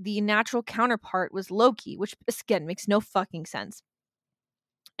God, the natural counterpart was Loki, which again makes no fucking sense.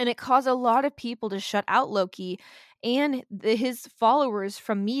 And it caused a lot of people to shut out Loki and his followers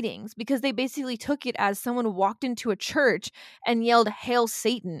from meetings, because they basically took it as someone walked into a church and yelled "Hail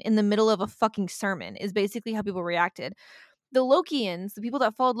Satan" in the middle of a fucking sermon, is basically how people reacted. The Lokians, the people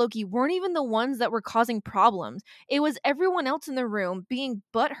that followed Loki, weren't even the ones that were causing problems. It was everyone else in the room being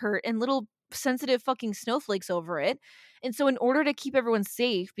butthurt and little sensitive fucking snowflakes over it. And so in order to keep everyone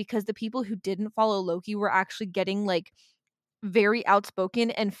safe, because the people who didn't follow Loki were actually getting like very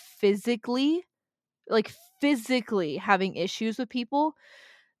outspoken and like physically having issues with people,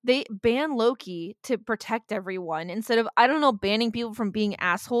 they ban Loki to protect everyone instead of, I don't know, banning people from being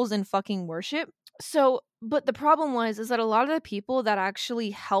assholes and fucking worship. So, but the problem was is that a lot of the people that actually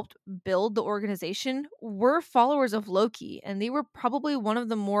helped build the organization were followers of Loki, and they were probably one of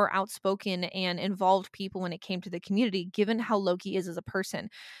the more outspoken and involved people when it came to the community, given how Loki is as a person.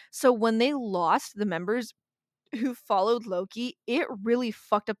 So when they lost the members who followed Loki, it really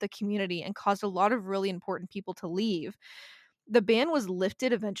fucked up the community and caused a lot of really important people to leave. The ban was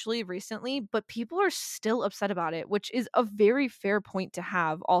lifted eventually recently, but people are still upset about it, which is a very fair point to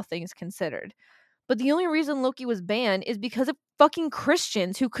have, all things considered. But the only reason Loki was banned is because of fucking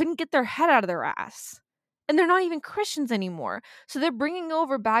Christians who couldn't get their head out of their ass. And they're not even Christians anymore. So they're bringing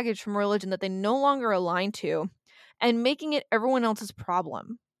over baggage from religion that they no longer align to and making it everyone else's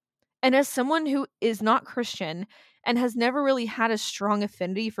problem. And as someone who is not Christian and has never really had a strong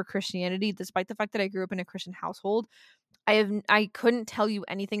affinity for Christianity, despite the fact that I grew up in a Christian household, I couldn't tell you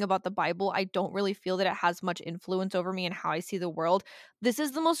anything about the Bible. I don't really feel that it has much influence over me and how I see the world. This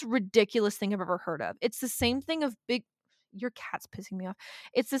is the most ridiculous thing I've ever heard of. It's the same thing of big your cat's pissing me off.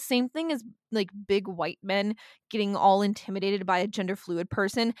 It's the same thing as like big white men getting all intimidated by a gender fluid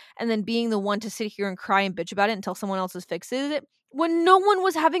person and then being the one to sit here and cry and bitch about it until someone else fixes it, when no one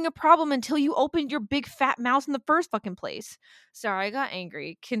was having a problem until you opened your big fat mouth in the first fucking place. Sorry, I got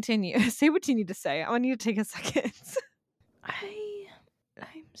angry. Continue. Say what you need to say. I need to take a second.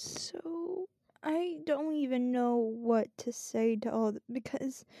 I'm so I don't even know what to say to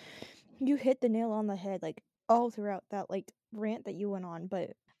because you hit the nail on the head like all throughout that like rant that you went on,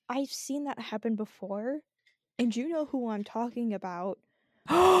 but I've seen that happen before, and you know who I'm talking about.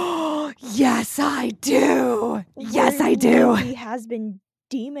 Yes, I do. Yes, Where I do. Loki has been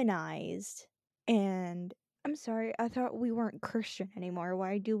demonized. And I'm sorry, I thought we weren't Christian anymore.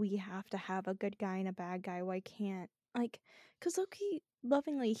 Why do we have to have a good guy and a bad guy? Why can't, like, because Loki,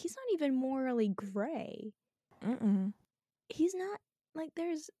 lovingly, he's not even morally gray. Mm-mm. He's not, like,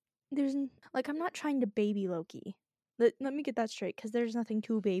 like, I'm not trying to baby Loki. Let me get that straight, because there's nothing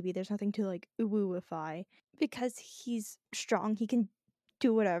to baby. There's nothing to, like, ooh-ooify. Because he's strong, he can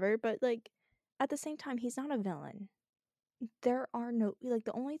do whatever, but, like, at the same time, he's not a villain. There are no, like,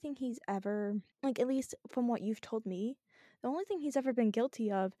 the only thing he's ever, like, at least from what you've told me, the only thing he's ever been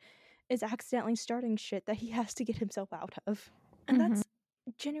guilty of is accidentally starting shit that he has to get himself out of. And Mhm. that's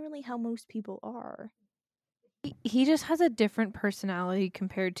generally how most people are. He just has a different personality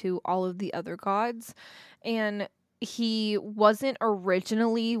compared to all of the other gods, and he wasn't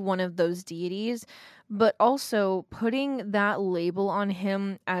originally one of those deities, but also putting that label on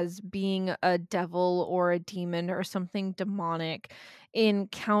him as being a devil or a demon or something demonic in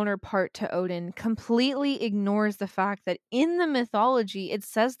counterpart to Odin completely ignores the fact that in the mythology it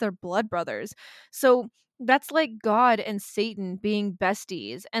says they're blood brothers. So that's like God and Satan being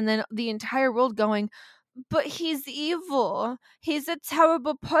besties, and then the entire world going, but he's evil. He's a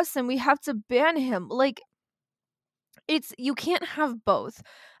terrible person. We have to ban him. Like, it's, you can't have both.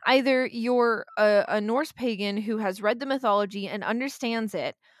 Either you're a Norse pagan who has read the mythology and understands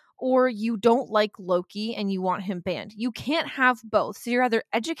it, or you don't like Loki and you want him banned. You can't have both. So you're either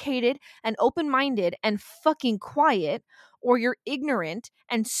educated and open-minded and fucking quiet, or you're ignorant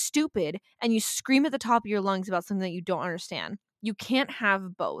and stupid and you scream at the top of your lungs about something that you don't understand. You can't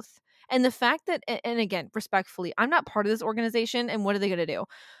have both. And the fact that, and again, respectfully, I'm not part of this organization, and what are they going to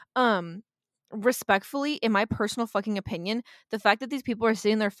do? Respectfully, in my personal fucking opinion, the fact that these people are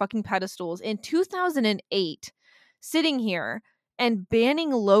sitting their fucking pedestals in 2008, sitting here and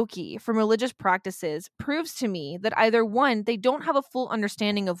banning Loki from religious practices proves to me that either one, they don't have a full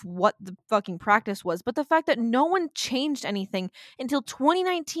understanding of what the fucking practice was, but the fact that no one changed anything until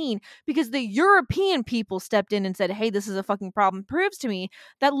 2019 because the European people stepped in and said, hey, this is a fucking problem, proves to me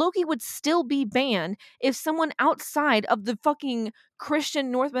that Loki would still be banned if someone outside of the fucking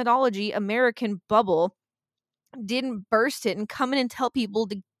Christian North mythology American bubble didn't burst it and come in and tell people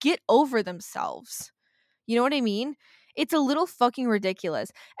to get over themselves. You know what I mean? It's a little fucking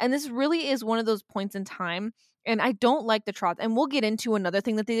ridiculous. And this really is one of those points in time. And I don't like the troth. And we'll get into another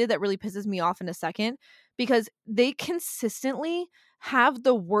thing that they did that really pisses me off in a second, because they consistently have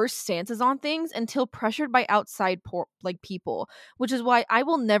the worst stances on things until pressured by outside people, which is why I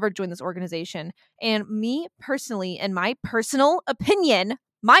will never join this organization. And me personally, and my personal opinion,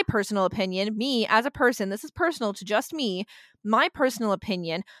 me as a person, this is personal to just me, my personal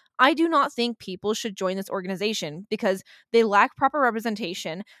opinion, I do not think people should join this organization because they lack proper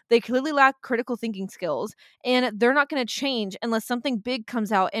representation. They clearly lack critical thinking skills, and they're not going to change unless something big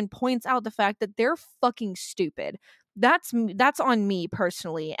comes out and points out the fact that they're fucking stupid. That's on me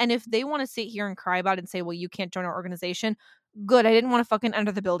personally. And if they want to sit here and cry about it and say, well, you can't join our organization, good. I didn't want to fucking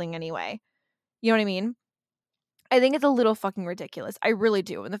enter the building anyway. You know what I mean? I think it's a little fucking ridiculous. I really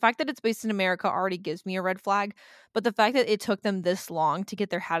do. And the fact that it's based in America already gives me a red flag. But the fact that it took them this long to get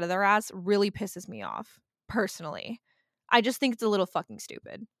their head of their ass really pisses me off, personally. I just think it's a little fucking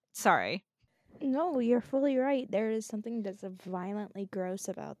stupid. Sorry. No, you're fully right. There is something that's violently gross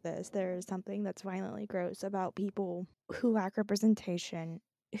about this. There is something that's violently gross about people who lack representation,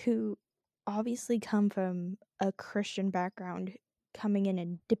 who obviously come from a Christian background, coming in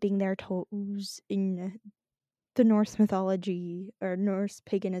and dipping their toes in the Norse mythology or Norse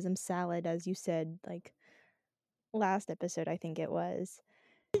paganism salad, as you said, like last episode, I think it was.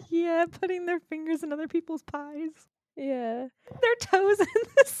 Yeah, putting their fingers in other people's pies. Yeah. Their toes in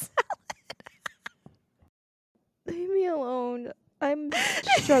the salad. Leave me alone. I'm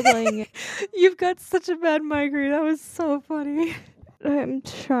struggling. You've got such a bad migraine. That was so funny. I'm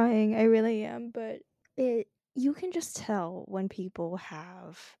trying. I really am, but you can just tell when people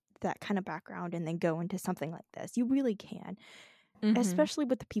have that kind of background and then go into something like this. You really can. Especially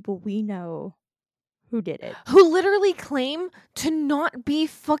with the people we know who did it. Who literally claim to not be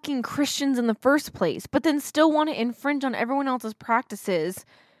fucking Christians in the first place, but then still want to infringe on everyone else's practices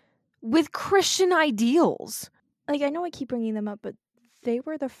with Christian ideals. Like, I know I keep bringing them up, but they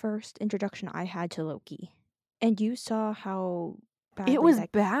were the first introduction I had to Loki. And you saw how badly It was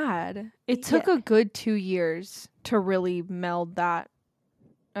bad. It took a good 2 years to really meld that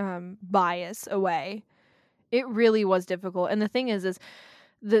bias away. It really was difficult. And the thing is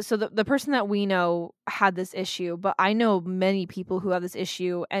the person that we know had this issue, but I know many people who have this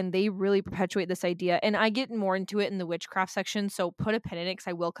issue, and they really perpetuate this idea. And I get more into it in the witchcraft section, so put a pin in it because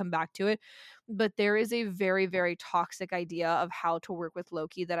I will come back to it. But there is a very, very toxic idea of how to work with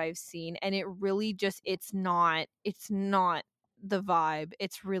Loki that I've seen, and it really just it's not the vibe.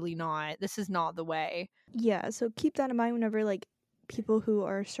 It's really not. This is not the way. Yeah, so keep that in mind whenever like people who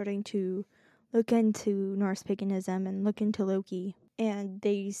are starting to look into Norse paganism and look into Loki, and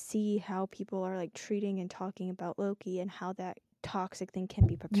they see how people are like treating and talking about Loki and how that toxic thing can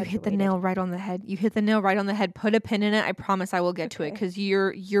be perpetuated. You hit the nail right on the head. Put a pin in it. I promise I will get to it because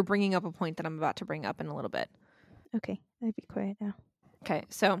you're bringing up a point that I'm about to bring up in a little bit. Okay, I'd be quiet now.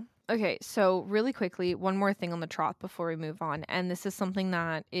 Okay, so really quickly, one more thing on the troth before we move on. And this is something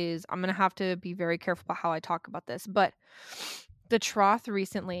that is, I'm going to have to be very careful about how I talk about this, but the troth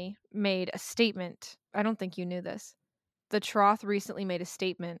recently made a statement. I don't think you knew this. The troth recently made a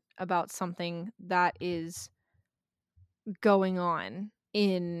statement about something that is going on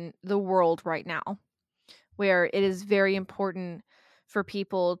in the world right now, where it is very important for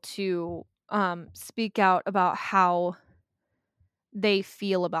people to speak out about how they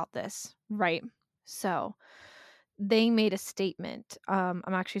feel about this, right? So they made a statement. I'm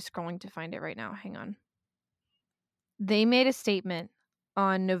actually scrolling to find it right now. Hang on. They made a statement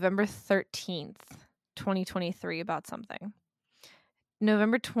on November 13th, 2023 about something.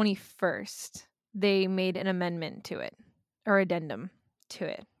 November 21st, they made an amendment to it, or addendum to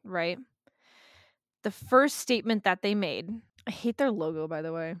it, right? The first statement that they made, I hate their logo, by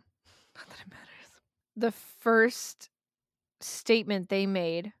the way. Not that it matters. The first statement they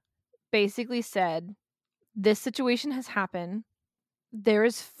made basically said, this situation has happened. There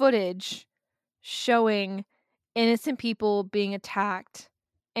is footage showing innocent people being attacked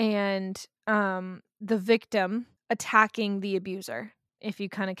and the victim attacking the abuser. If you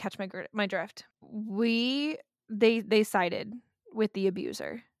kind of catch my drift, they sided with the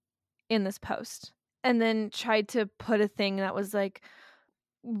abuser in this post, and then tried to put a thing that was like,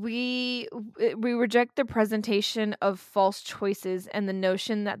 we reject the presentation of false choices and the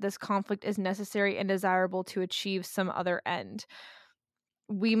notion that this conflict is necessary and desirable to achieve some other end.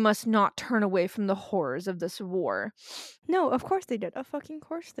 We must not turn away from the horrors of this war. No, of course they did. Of fucking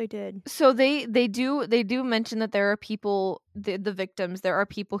course they did. So they do mention that there are people, the victims, there are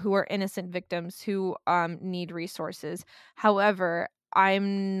people who are innocent victims who need resources. However,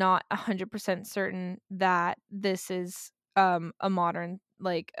 I'm not 100% certain that this is a modern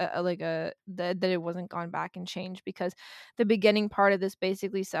that it wasn't gone back and changed, because the beginning part of this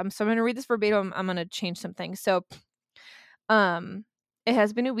basically, so I'm going to read this verbatim. I'm going to change some things. So um it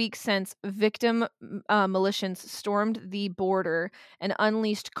has been a week since victim militias stormed the border and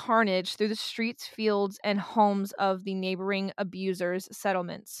unleashed carnage through the streets, fields, and homes of the neighboring abusers'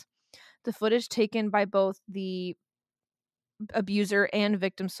 settlements. The footage taken by both the abuser and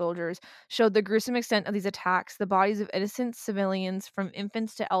victim soldiers showed the gruesome extent of these attacks. The bodies of innocent civilians, from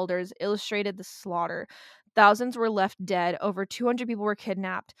infants to elders, illustrated the slaughter. Thousands were left dead. Over 200 people were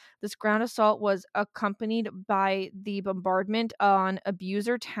kidnapped. This ground assault was accompanied by the bombardment on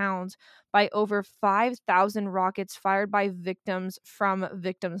abuser towns by over 5,000 rockets fired by victims from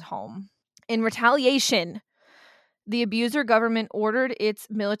victims' home. In retaliation, the abuser government ordered its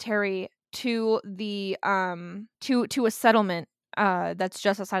military to the to a settlement that's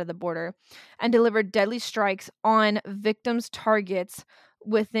just outside of the border, and delivered deadly strikes on victims' targets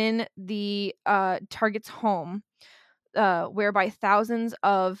within the target's home, whereby thousands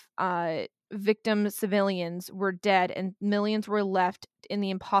of victim civilians were dead and millions were left in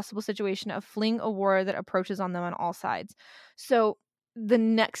the impossible situation of fleeing a war that approaches on them on all sides. So the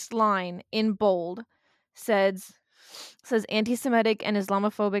next line in bold says anti-Semitic and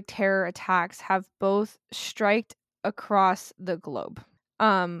Islamophobic terror attacks have both striked across the globe.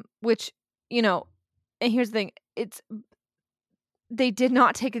 Which, you know, and here's the thing, they did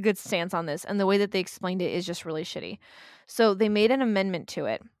not take a good stance on this, and the way that they explained it is just really shitty. So they made an amendment to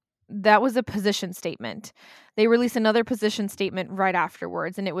it. That was a position statement. They released another position statement right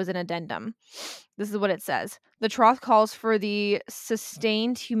afterwards, and it was an addendum. This is what it says. The Troth calls for the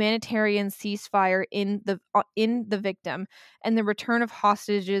sustained humanitarian ceasefire in the victim and the return of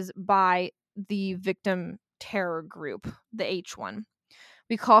hostages by the victim terror group, the H1.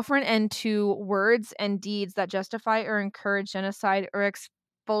 We call for an end to words and deeds that justify or encourage genocide or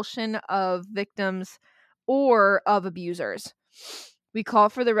expulsion of victims or of abusers. We call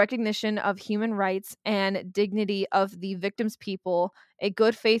for the recognition of human rights and dignity of the victims' people, a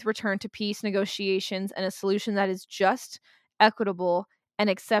good faith return to peace negotiations, and a solution that is just, equitable, and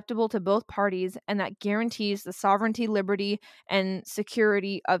acceptable to both parties, and that guarantees the sovereignty, liberty, and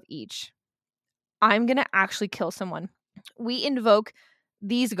security of each. I'm going to actually kill someone. We invoke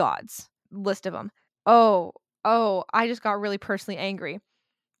these gods, list of them. Oh, I just got really personally angry.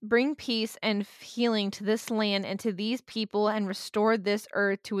 Bring peace and healing to this land and to these people, and restore this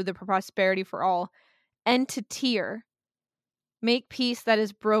earth to the prosperity for all. And to Tyr, make peace that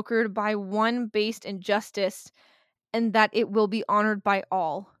is brokered by one based in justice, and that it will be honored by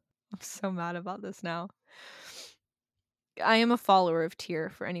all. I'm so mad about this now. I am a follower of Tyr,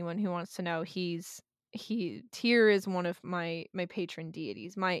 for anyone who wants to know. Tyr is one of my patron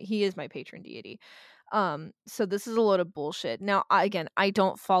deities. He is my patron deity. So this is a load of bullshit. Now, I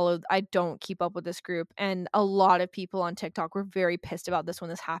don't keep up with this group, and a lot of people on TikTok were very pissed about this when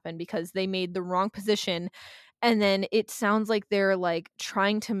this happened, because they made the wrong position, and then it sounds like they're like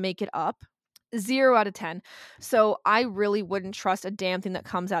trying to make it up. 0 out of 10. So I really wouldn't trust a damn thing that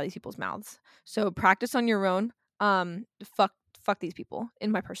comes out of these people's mouths. So practice on your own. Fuck these people,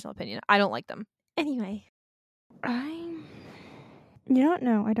 in my personal opinion. I don't like them. Anyway, You don't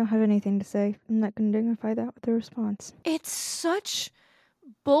know. I don't have anything to say. I'm not going to dignify that with a response. it's such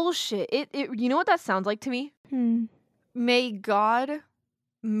bullshit. It you know what that sounds like to me? May God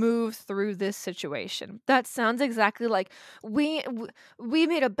move through this situation. That sounds exactly like we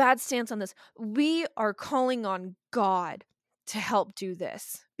made a bad stance on this. We are calling on God to help do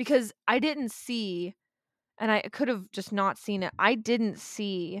this, because I didn't see, and I could have just not seen it. I didn't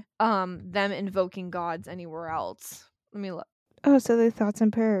see them invoking gods anywhere else. Let me look. Oh, so the thoughts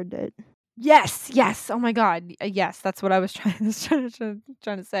impaired it. Yes. Oh my God. Yes, that's what I was trying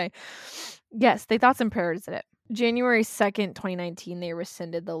to say. Yes, they thoughts and prayers did it. January 2nd, 2019, they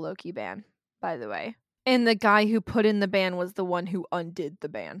rescinded the Loki ban, by the way. And the guy who put in the ban was the one who undid the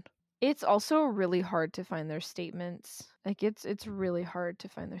ban. It's also really hard to find their statements. Like, it's really hard to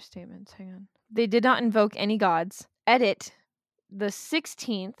find their statements. Hang on. They did not invoke any gods. Edit, the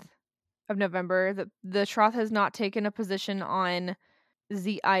 16th of November, the Troth has not taken a position on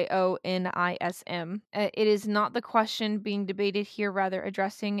Zionism. It is not the question being debated here, rather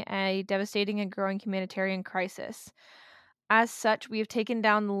addressing a devastating and growing humanitarian crisis. As such, we have taken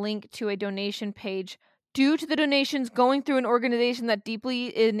down the link to a donation page due to the donations going through an organization that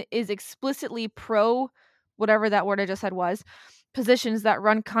is explicitly pro whatever that word I just said was, positions that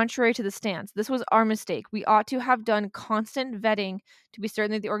run contrary to the stance. This was our mistake. We ought to have done constant vetting to be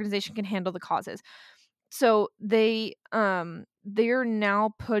certain that the organization can handle the causes. So they're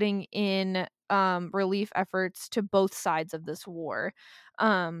now putting in relief efforts to both sides of this war.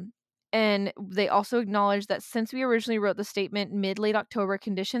 And they also acknowledge that since we originally wrote the statement mid-late October,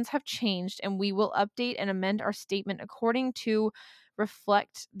 conditions have changed, and we will update and amend our statement according to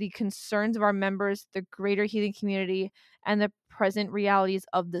reflect the concerns of our members, the greater healing community, and the present realities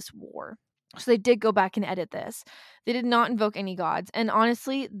of this war. So they did go back and edit this. They did not invoke any gods. And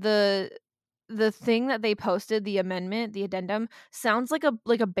honestly, the thing that they posted, the amendment, the addendum, sounds like a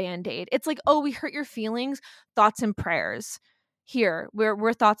band-aid. It's like, oh, we hurt your feelings, thoughts and prayers. Here,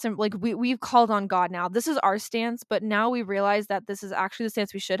 we're thoughts and like we've called on God now. This is our stance, but now we realize that this is actually the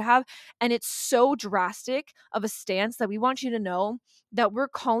stance we should have. And it's so drastic of a stance that we want you to know that we're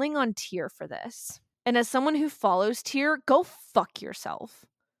calling on Tyr for this. And as someone who follows Tyr, go fuck yourself.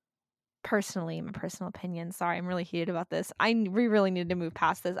 Personally, my personal opinion. Sorry, I'm really heated about this. We really need to move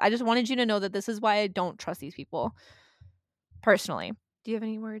past this. I just wanted you to know that this is why I don't trust these people. Personally. Do you have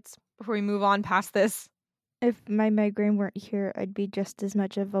any words before we move on past this? If my migraine weren't here, I'd be just as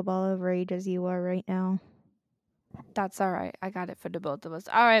much of a ball of rage as you are right now. That's all right. I got it for the both of us.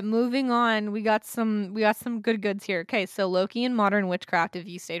 All right, moving on. We got some good goods here. Okay, so Loki and modern witchcraft. If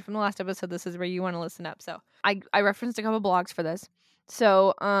you stayed from the last episode, this is where you want to listen up. So I referenced a couple blogs for this.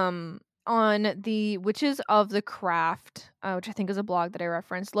 So on the Witches of the Craft, which I think is a blog that I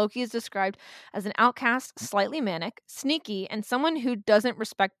referenced, Loki is described as an outcast, slightly manic, sneaky, and someone who doesn't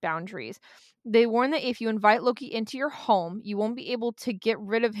respect boundaries. They warn that if you invite Loki into your home, you won't be able to get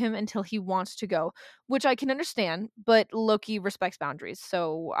rid of him until he wants to go, which I can understand, but Loki respects boundaries,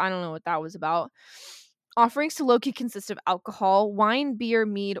 so I don't know what that was about. Offerings to Loki consist of alcohol, wine, beer,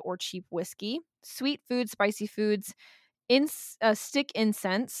 mead, or cheap whiskey, sweet food, spicy foods, stick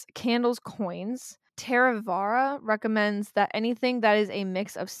incense, candles, coins. Theravada recommends that anything that is a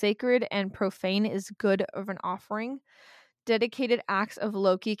mix of sacred and profane is good of an offering. Dedicated acts of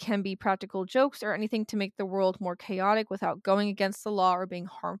Loki can be practical jokes or anything to make the world more chaotic without going against the law or being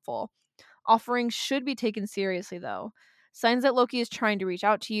harmful. Offerings should be taken seriously, though. Signs that Loki is trying to reach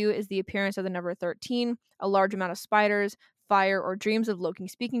out to you is the appearance of the number 13, a large amount of spiders, fire, or dreams of Loki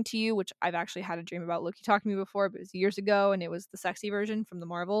speaking to you, which I've actually had a dream about Loki talking to me before, but it was years ago, and it was the sexy version from the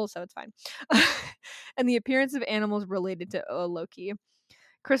Marvel, so it's fine. And the appearance of animals related to Loki.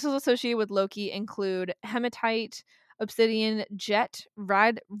 Crystals associated with Loki include hematite, obsidian, jet,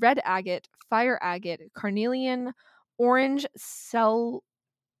 red agate, fire agate, carnelian, orange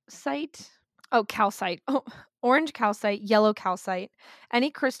calcite. Oh, calcite. Oh, orange calcite, yellow calcite. Any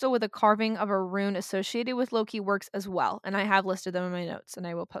crystal with a carving of a rune associated with Loki works as well, and I have listed them in my notes, and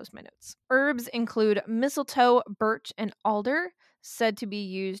I will post my notes. Herbs include mistletoe, birch, and alder, said to be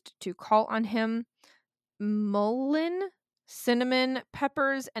used to call on him. Mullein, cinnamon,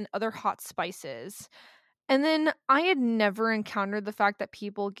 peppers, and other hot spices. And then I had never encountered the fact that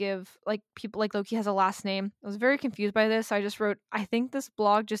people like Loki has a last name. I was very confused by this. I just wrote, I think this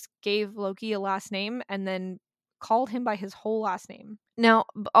blog just gave Loki a last name and then called him by his whole last name. Now,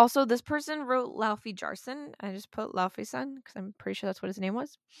 also this person wrote Laufey Jarson. I just put Laufey son because I'm pretty sure that's what his name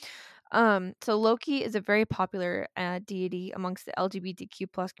was. So Loki is a very popular deity amongst the LGBTQ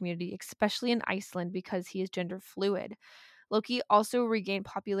plus community, especially in Iceland because he is gender fluid. Loki also regained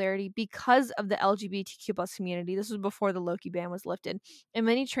popularity because of the LGBTQ plus community. This was before the Loki ban was lifted. And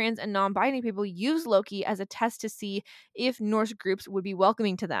many trans and non-binary people use Loki as a test to see if Norse groups would be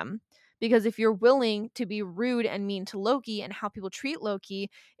welcoming to them. Because if you're willing to be rude and mean to Loki, and how people treat Loki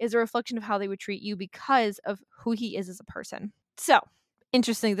is a reflection of how they would treat you because of who he is as a person. So,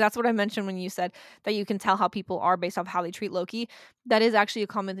 interesting. That's what I mentioned when you said that you can tell how people are based off how they treat Loki. That is actually a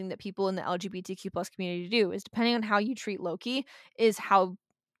common thing that people in the LGBTQ plus community do, is depending on how you treat Loki is how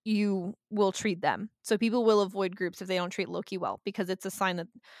you will treat them. So people will avoid groups if they don't treat Loki well, because it's a sign that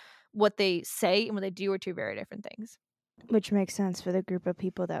what they say and what they do are two very different things. Which makes sense for the group of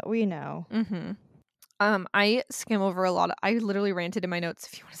people that we know. Mm-hmm. I skim over a lot. I literally ranted in my notes.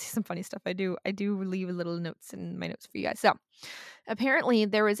 If you want to see some funny stuff, I do leave little notes in my notes for you guys. So apparently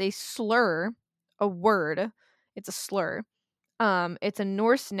there is a slur, a word. It's a slur. It's a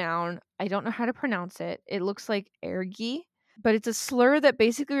Norse noun. I don't know how to pronounce it. It looks like ergi, but it's a slur that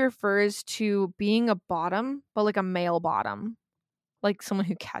basically refers to being a bottom, but like a male bottom. like someone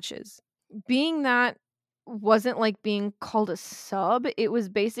who catches. Being that wasn't like being called a sub, it was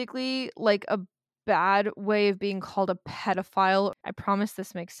basically like a bad way of being called a pedophile. I promise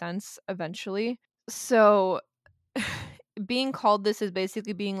this makes sense eventually. So being called this is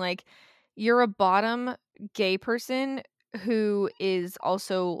basically being like, you're a bottom gay person who is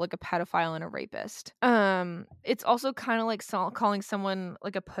also like a pedophile and a rapist. It's also kind of like calling someone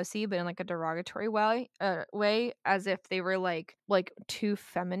like a pussy, but in like a derogatory way, as if they were like too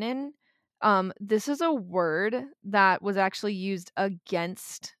feminine. This is a word that was actually used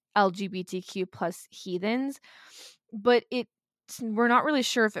against LGBTQ plus heathens, but we're not really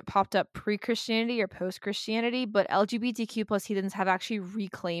sure if it popped up pre-Christianity or post-Christianity, but LGBTQ plus heathens have actually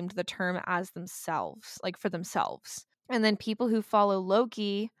reclaimed the term as themselves, like for themselves. And then people who follow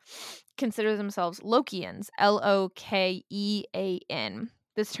Loki consider themselves Lokians, Lokean.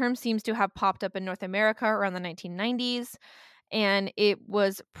 This term seems to have popped up in North America around the 1990s, and it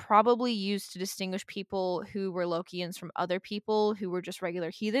was probably used to distinguish people who were Lokians from other people who were just regular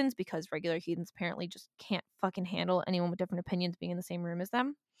heathens, because regular heathens apparently just can't fucking handle anyone with different opinions being in the same room as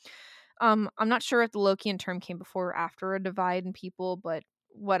them. I'm not sure if the Lokian term came before or after a divide in people, but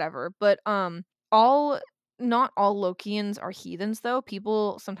whatever. But all not all Lokians are heathens, though.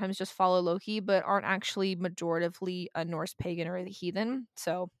 People sometimes just follow Loki, but aren't actually majoritively a Norse pagan or a heathen.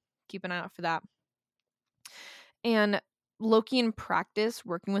 So keep an eye out for that. And Loki in practice,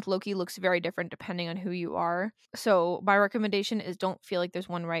 working with Loki looks very different depending on who you are. So my recommendation is don't feel like there's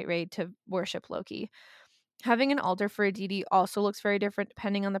one right way to worship Loki. Having an altar for a deity also looks very different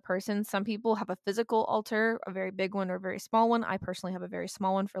depending on the person. Some people have a physical altar, a very big one or a very small one. I personally have a very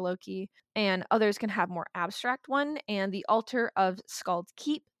small one for Loki, and others can have more abstract one. And the altar of Skald's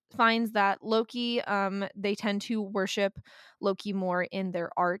Keep finds that Loki, they tend to worship Loki more in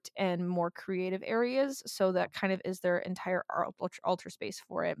their art and more creative areas. So that kind of is their entire altar space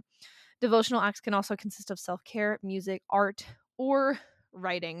for it. Devotional acts can also consist of self care, music, art, or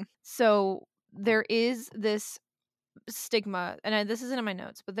writing. So there is this stigma, and this isn't in my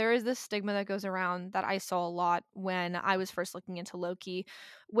notes, but there is this stigma that goes around that I saw a lot when I was first looking into Loki,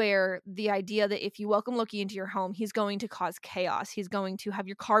 where the idea that if you welcome Loki into your home, he's going to cause chaos. He's going to have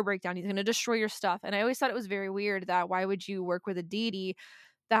your car break down. He's going to destroy your stuff. And I always thought it was very weird that why would you work with a deity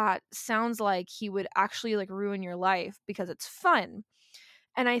that sounds like he would actually like ruin your life because it's fun.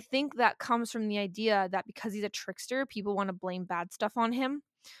 And I think that comes from the idea that because he's a trickster, people want to blame bad stuff on him.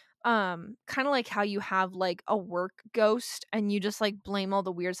 Kind of like how you have like a work ghost and you just like blame all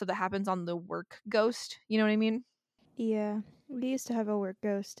the weird stuff that happens on the work ghost. You know what I mean? Yeah, we used to have a work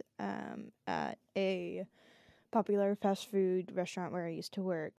ghost at a popular fast food restaurant where I used to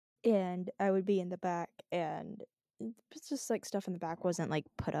work, and I would be in the back, and it's just like stuff in the back wasn't like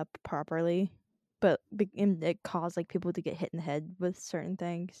put up properly, and it caused like people to get hit in the head with certain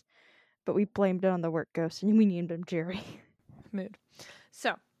things. But we blamed it on the work ghost, and we named him Jerry. Mood.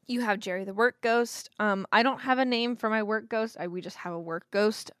 So you have Jerry the work ghost. I don't have a name for my work ghost. We just have a work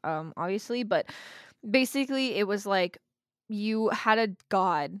ghost, obviously. But basically, it was like you had a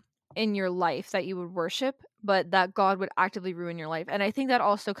god in your life that you would worship, but that god would actively ruin your life. And I think that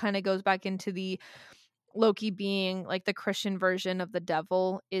also kind of goes back into the Loki being like the Christian version of the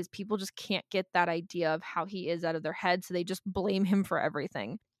devil, is people just can't get that idea of how he is out of their head, so they just blame him for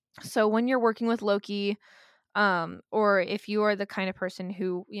everything. So when you're working with Loki, or if you are the kind of person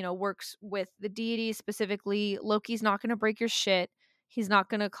who, you know, works with the deity specifically, Loki's not going to break your shit. He's not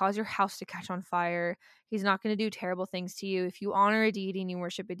going to cause your house to catch on fire. He's not going to do terrible things to you. If you honor a deity and you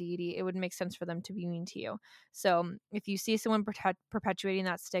worship a deity, it would make sense for them to be mean to you. So if you see someone perpetuating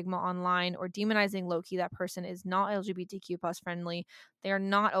that stigma online or demonizing Loki, that person is not LGBTQ plus friendly. They are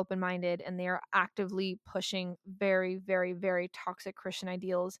not open-minded, and they are actively pushing very, very, very toxic Christian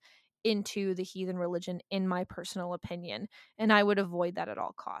ideals into the heathen religion, in my personal opinion. And I would avoid that at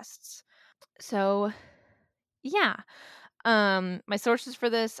all costs. So yeah. My sources for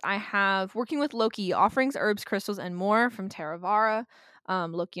this, I have Working with Loki, Offerings, Herbs, Crystals, and More from Theravada,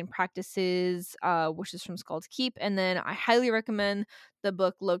 Lokian Practices, which is from Skald's Keep, and then I highly recommend the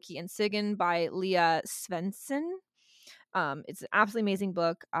book Loki and Sigyn by Leah Svensson. It's an absolutely amazing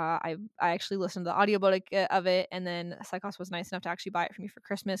book. I actually listened to the audiobook of it, and then Psychos was nice enough to actually buy it for me for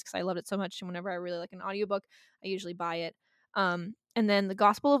Christmas because I loved it so much. And whenever I really like an audiobook, I usually buy it. And then the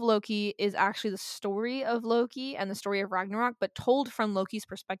Gospel of Loki is actually the story of Loki and the story of Ragnarok, but told from Loki's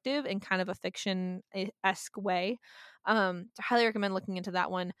perspective in kind of a fiction-esque way. So I highly recommend looking into that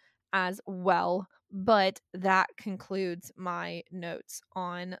one as well. But that concludes my notes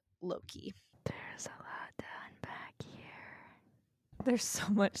on Loki. There's a lot to unpack here. There's so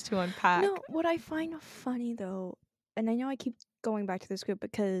much to unpack. No, what I find funny though, and I know I keep going back to this group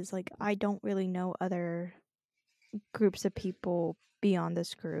because like I don't really know other groups of people beyond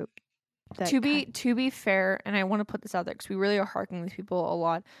this group. To be fair, and I want to put this out there because we really are harking these people a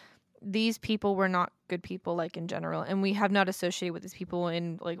lot. These people were not good people, like in general, and we have not associated with these people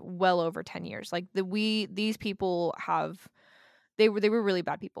in like well over 10 years. Like these people have they were really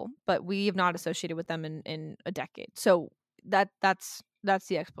bad people, but we have not associated with them in a decade. So that's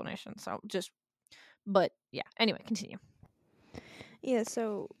the explanation. So just, but yeah. Anyway, continue. Yeah,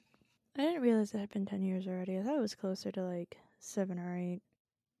 so I didn't realize it had been 10 years already. I thought it was closer to like 7 or 8.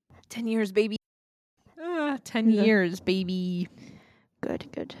 10 years, baby. 10 No. years, baby.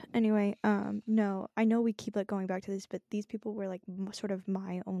 Good. Anyway, no, I know we keep like going back to this, but these people were like sort of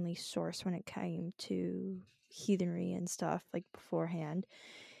my only source when it came to heathenry and stuff like beforehand.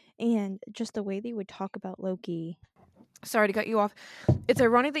 And just the way they would talk about Loki. Sorry to cut you off. It's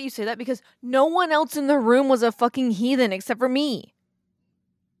ironic that you say that because no one else in the room was a fucking heathen except for me.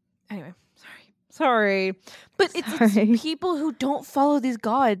 Anyway, sorry. But Sorry. it's people who don't follow these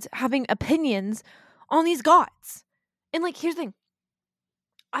gods having opinions on these gods. And like, here's the thing.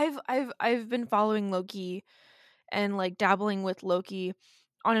 I've been following Loki and like dabbling with Loki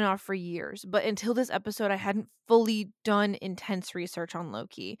on and off for years, but until this episode I hadn't fully done intense research on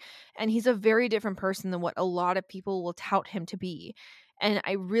Loki. And he's a very different person than what a lot of people will tout him to be. And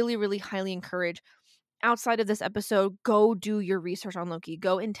I really, really highly encourage, outside of this episode, go do your research on Loki.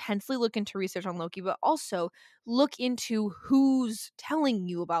 Go intensely look into research on Loki, but also look into who's telling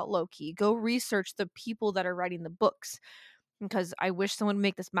you about Loki. Go research the people that are writing the books, because I wish someone would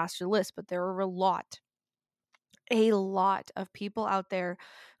make this master list, but there are a lot of people out there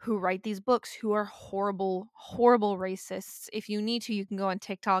who write these books who are horrible, horrible racists. If you need to, you can go on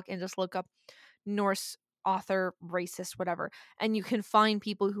TikTok and just look up Norse author racist whatever, and you can find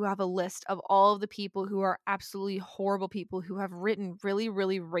people who have a list of all of the people who are absolutely horrible people who have written really,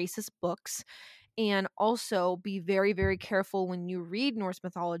 really racist books. And also be very, very careful when you read Norse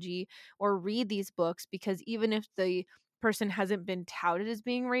mythology or read these books, because even if the person hasn't been touted as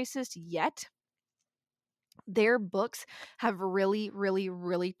being racist yet, their books have really, really,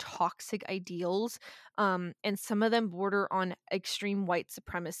 really toxic ideals, and some of them border on extreme white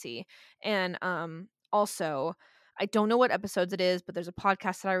supremacy. And also, I don't know what episodes it is, but there's a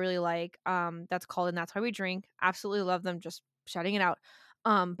podcast that I really like, that's called And That's Why We Drink. Absolutely love them, just shouting it out.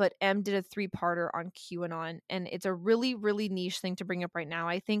 But M did a 3-parter on QAnon, and it's a really, really niche thing to bring up right now,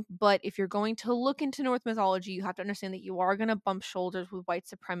 I think. But if you're going to look into Norse mythology, you have to understand that you are going to bump shoulders with white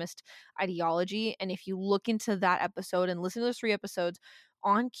supremacist ideology. And if you look into that episode and listen to those 3 episodes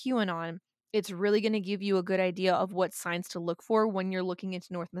on QAnon, it's really going to give you a good idea of what signs to look for when you're looking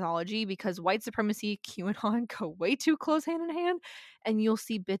into Norse mythology, because white supremacy, QAnon go way too close hand in hand, and you'll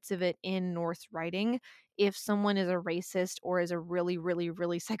see bits of it in Norse writing. If someone is a racist or is a really, really,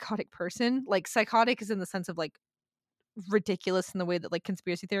 really psychotic person, like psychotic is in the sense of like ridiculous in the way that like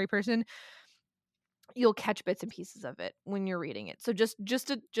conspiracy theory person, you'll catch bits and pieces of it when you're reading it. So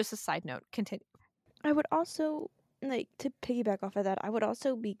just a side note. Continue. I would also like to piggyback off of that. I would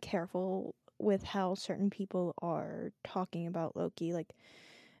also be careful with how certain people are talking about Loki. Like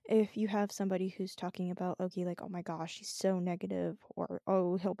if you have somebody who's talking about Loki like, "Oh my gosh, he's so negative," or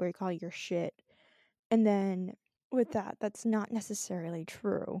 "Oh, he'll break all your shit." And then with that, that's not necessarily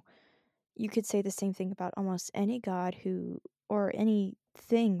true. You could say the same thing about almost any god who or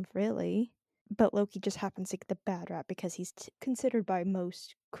anything really. But Loki just happens to get the bad rap because he's considered by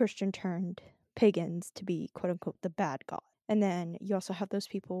most Christian turned pagans to be quote unquote the bad god. And then you also have those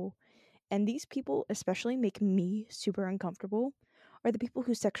people, and these people especially make me super uncomfortable, are the people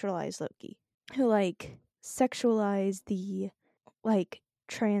who sexualize Loki, who like sexualize the like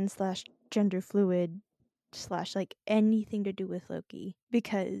trans slash gender fluid slash like anything to do with Loki,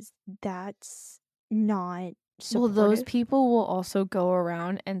 because that's not Well, those supportive. people will also go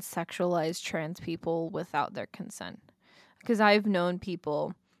around and sexualize trans people without their consent. Because I've known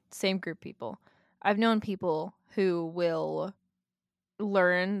people, same group people, I've known people who will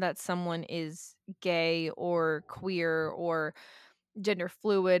learn that someone is gay or queer or gender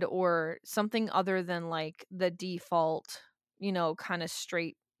fluid or something other than like the default, kind of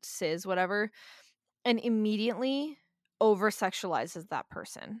straight cis, whatever, and immediately over sexualizes that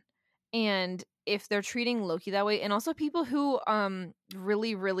person. And if they're treating Loki that way, and also people who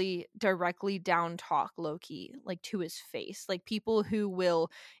really, really directly down talk Loki, like to his face, like people who will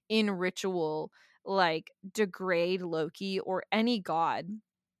in ritual like degrade Loki or any god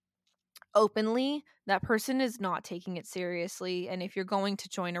openly, that person is not taking it seriously. And if you're going to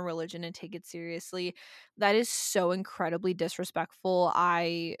join a religion and take it seriously, that is so incredibly disrespectful.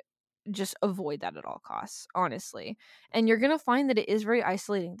 just avoid that at all costs, honestly. And you're going to find that it is very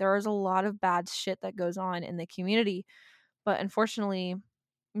isolating. There is a lot of bad shit that goes on in the community, but unfortunately,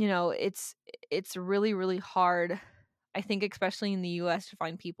 it's really really hard, I think, especially in the US, to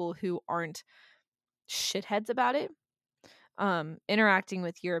find people who aren't shitheads about it. Interacting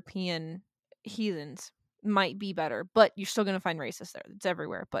with European heathens might be better, but you're still going to find racists there. It's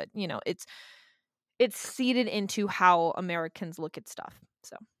everywhere, but it's seeded into how Americans look at stuff.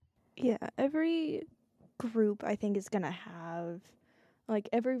 So Yeah, every group I think is going to have, like,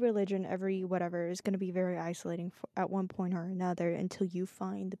 every religion, every whatever is going to be very isolating at one point or another until you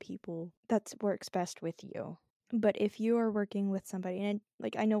find the people that works best with you. But if you are working with somebody, and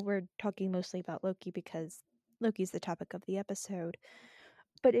like, I know we're talking mostly about Loki because Loki's the topic of the episode,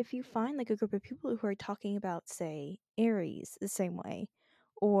 but if you find like a group of people who are talking about, say, Ares the same way,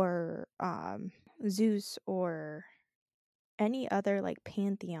 or Zeus, or any other like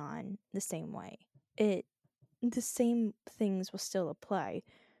pantheon the same way, the same things will still apply.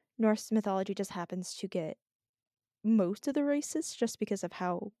 Norse mythology just happens to get most of the races just because of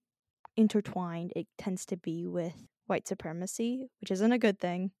how intertwined it tends to be with white supremacy, which isn't a good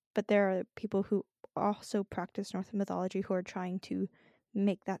thing. But there are people who also practice Norse mythology who are trying to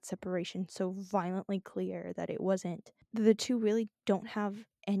make that separation so violently clear that it wasn't. The two really don't have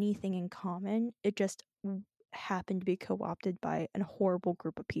anything in common. It just happened to be co opted by a horrible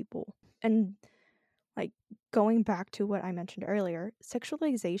group of people. And like, going back to what I mentioned earlier,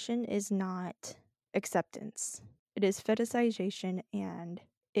 sexualization is not acceptance. It is fetishization, and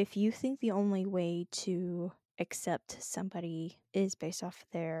if you think the only way to accept somebody is based off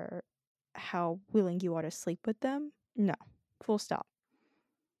their how willing you are to sleep with them, no. Full stop.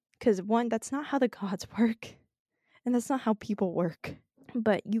 Cuz one, that's not how the gods work, and that's not how people work.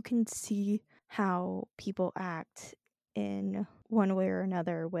 But you can see how people act in one way or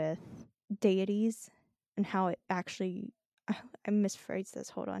another with deities and how it actually I misphrased this.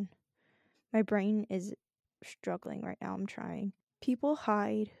 Hold on. My brain is struggling right now. I'm trying. People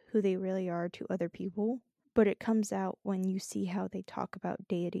hide who they really are to other people, but it comes out when you see how they talk about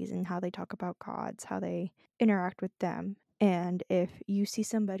deities and how they talk about gods, how they interact with them. And if you see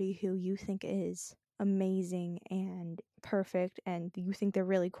somebody who you think is amazing and perfect and you think they're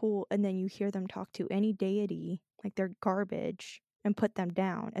really cool, and then you hear them talk to any deity like they're garbage and put them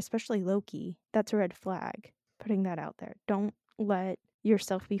down, especially Loki, that's a red flag. Putting that out there. Don't let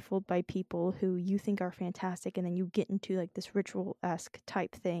yourself be fooled by people who you think are fantastic, and then you get into like this ritual-esque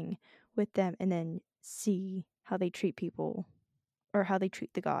type thing with them and then see how they treat people or how they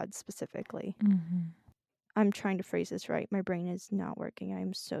treat the gods specifically. I'm trying to phrase this right. My brain is not working.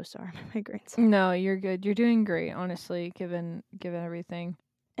 I'm so sorry. My migraine's. no, you're good. You're doing great, honestly, given everything.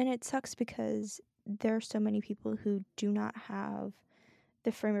 And it sucks because there are so many people who do not have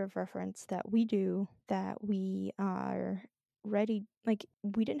the frame of reference that we do, that we are ready. Like,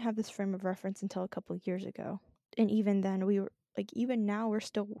 we didn't have this frame of reference until a couple of years ago. And even then, we were like, even now, we're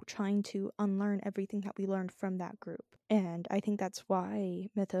still trying to unlearn everything that we learned from that group. And I think that's why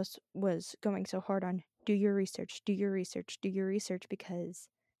Mythos was going so hard on do your research, do your research, do your research, because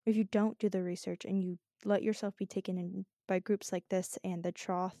if you don't do the research and you let yourself be taken in by groups like this and the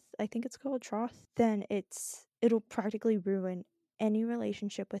Troth, I think it's called Troth, then it'll practically ruin any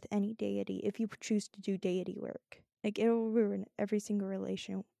relationship with any deity if you choose to do deity work. Like, it'll ruin every single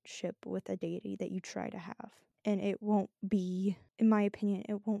relationship with a deity that you try to have. And it won't be, in my opinion,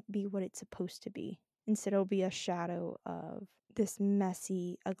 it won't be what it's supposed to be. Instead, it'll be a shadow of this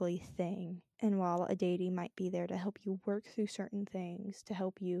messy, ugly thing. And while a deity might be there to help you work through certain things, to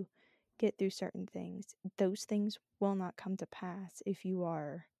help you get through certain things, those things will not come to pass if you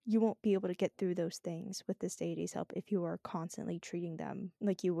won't be able to get through those things with this deity's help if you are constantly treating them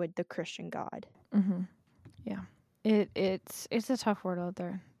like you would the Christian God. Yeah, it's a tough word out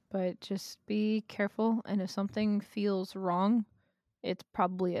there, but just be careful. And if something feels wrong, it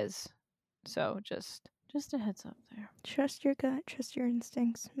probably is. So just a heads up there. Trust your gut, trust your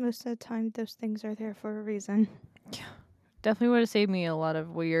instincts. Most of the time, those things are there for a reason. Yeah, definitely would have saved me a lot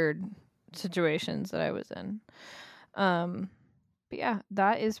of weird situations that I was in. But yeah,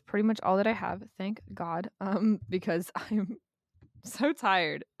 that is pretty much all that I have. Thank God. Because I'm so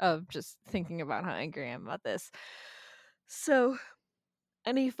tired of just thinking about how angry I am about this. So,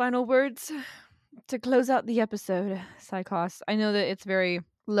 any final words to close out the episode, Psychos? I know that it's very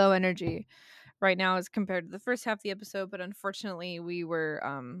low energy right now as compared to the first half of the episode, but unfortunately we were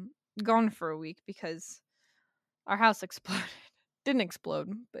gone for a week because our house exploded. Didn't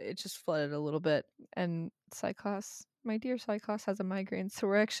explode, but it just flooded a little bit. And Psychos, my dear Psychos, has a migraine, so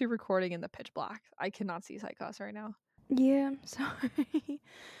we're actually recording in the pitch black. I cannot see Psychos right now. Yeah, I'm sorry.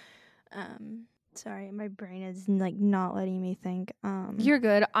 Sorry, my brain is like not letting me think. You're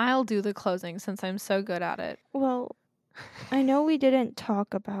good. I'll do the closing since I'm so good at it. Well, I know we haven't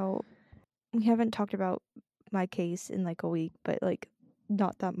talked about my case in like a week, but like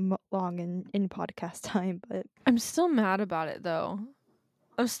not that long in podcast time. But I'm still mad about it though.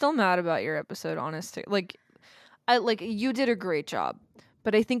 I'm still mad about your episode, honestly. Like you did a great job,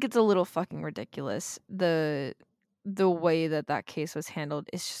 but I think it's a little fucking ridiculous. The way that case was handled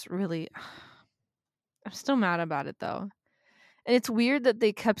is just really I'm still mad about it though. And it's weird that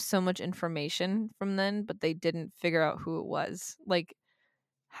they kept so much information from then, but they didn't figure out who it was. Like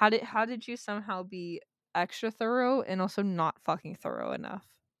how did you somehow be extra thorough and also not fucking thorough enough?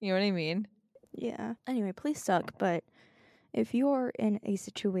 You know what I mean? yeah. Anyway, please suck. But if you're in a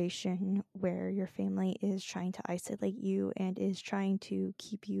situation where your family is trying to isolate you and is trying to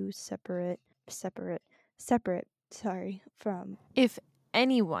keep you separate, sorry, from If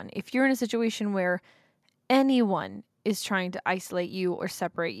you're in a situation where anyone is trying to isolate you or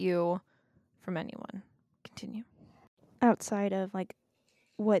separate you from anyone, continue. outside of like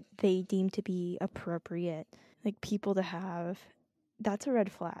what they deem to be appropriate, like people to have, that's a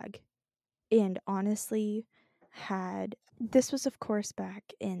red flag. And honestly, this was of course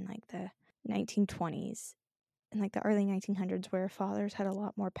back in like the 1920s and like the early 1900s, where fathers had a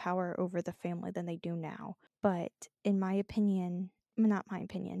lot more power over the family than they do now. But in my opinion, not my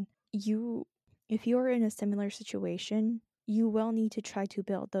opinion, if you're in a similar situation, you will need to try to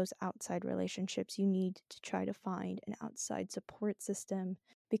build those outside relationships. You need to try to find an outside support system,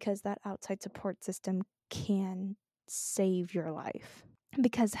 because that outside support system can save your life.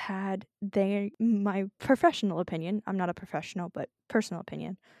 Because my professional opinion, I'm not a professional, but personal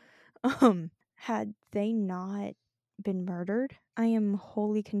opinion, had they not been murdered, I am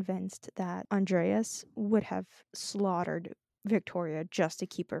wholly convinced that Andreas would have slaughtered Victoria just to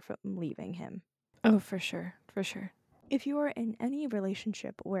keep her from leaving him. Oh, for sure. For sure. If you are in any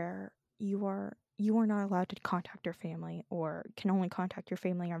relationship where you are not allowed to contact your family, or can only contact your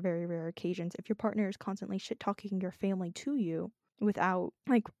family on very rare occasions, if your partner is constantly shit talking your family to you without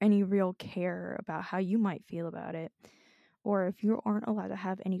like any real care about how you might feel about it, or if you aren't allowed to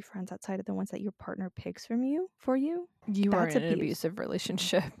have any friends outside of the ones that your partner picks for you, You are that's in an abuse. abusive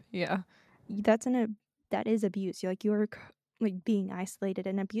relationship. Yeah. That is abuse. You're like being isolated,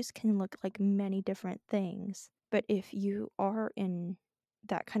 and abuse can look like many different things. But if you are in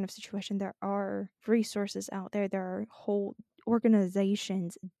that kind of situation, there are resources out there. There are whole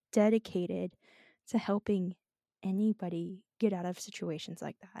organizations dedicated to helping anybody get out of situations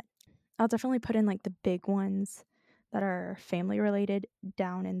like that. I'll definitely put in like the big ones that are family related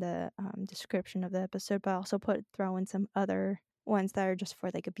down in the description of the episode, but I'll also throw in some other ones that are just for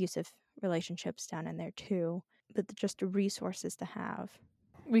like abusive relationships down in there too, but just resources to have.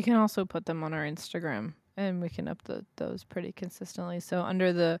 We can also put them on our Instagram, and we can upload those pretty consistently. So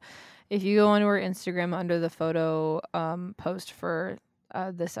if you go onto our Instagram, under the photo post for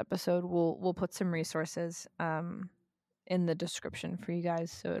this episode, we'll put some resources in the description for you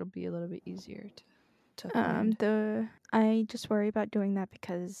guys, so it'll be a little bit easier to find. I just worry about doing that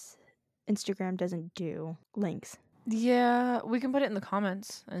because Instagram doesn't do links. Yeah, we can put it in the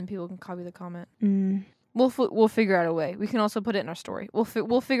comments, and people can copy the comment. Mm. We'll figure out a way. We can also put it in our story. We'll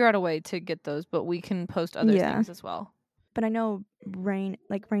figure out a way to get those, but we can post other things as well. But I know rain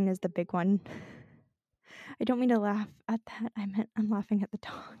is the big one. I don't mean to laugh at that. I'm laughing at the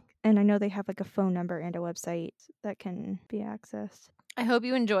dog. And I know they have like a phone number and a website that can be accessed. I hope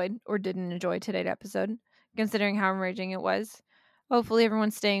you enjoyed or didn't enjoy today's episode, considering how enraging it was. Hopefully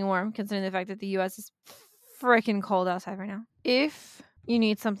everyone's staying warm, considering the fact that the U.S. is freaking cold outside right now. If you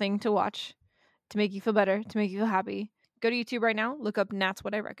need something to watch to make you feel better, to make you feel happy, go to YouTube right now. Look up Nat's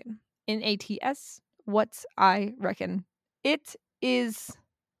What I Reckon. Nats, What's I Reckon. It is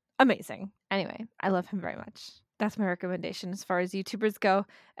amazing. Anyway, I love him very much. That's my recommendation as far as YouTubers go.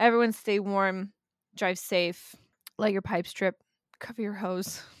 Everyone stay warm, drive safe, let your pipes drip, cover your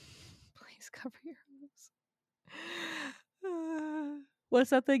hose. Please cover your hose.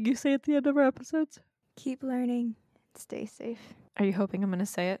 What's that thing you say at the end of our episodes? Keep learning. Stay safe. Are you hoping I'm going to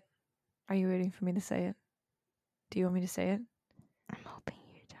say it? Are you waiting for me to say it? Do you want me to say it? I'm hoping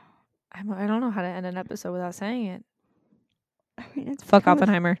you don't. I don't know how to end an episode without saying it. I mean, it's Fuck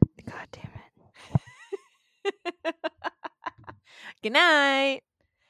Oppenheimer. God damn it. Good night.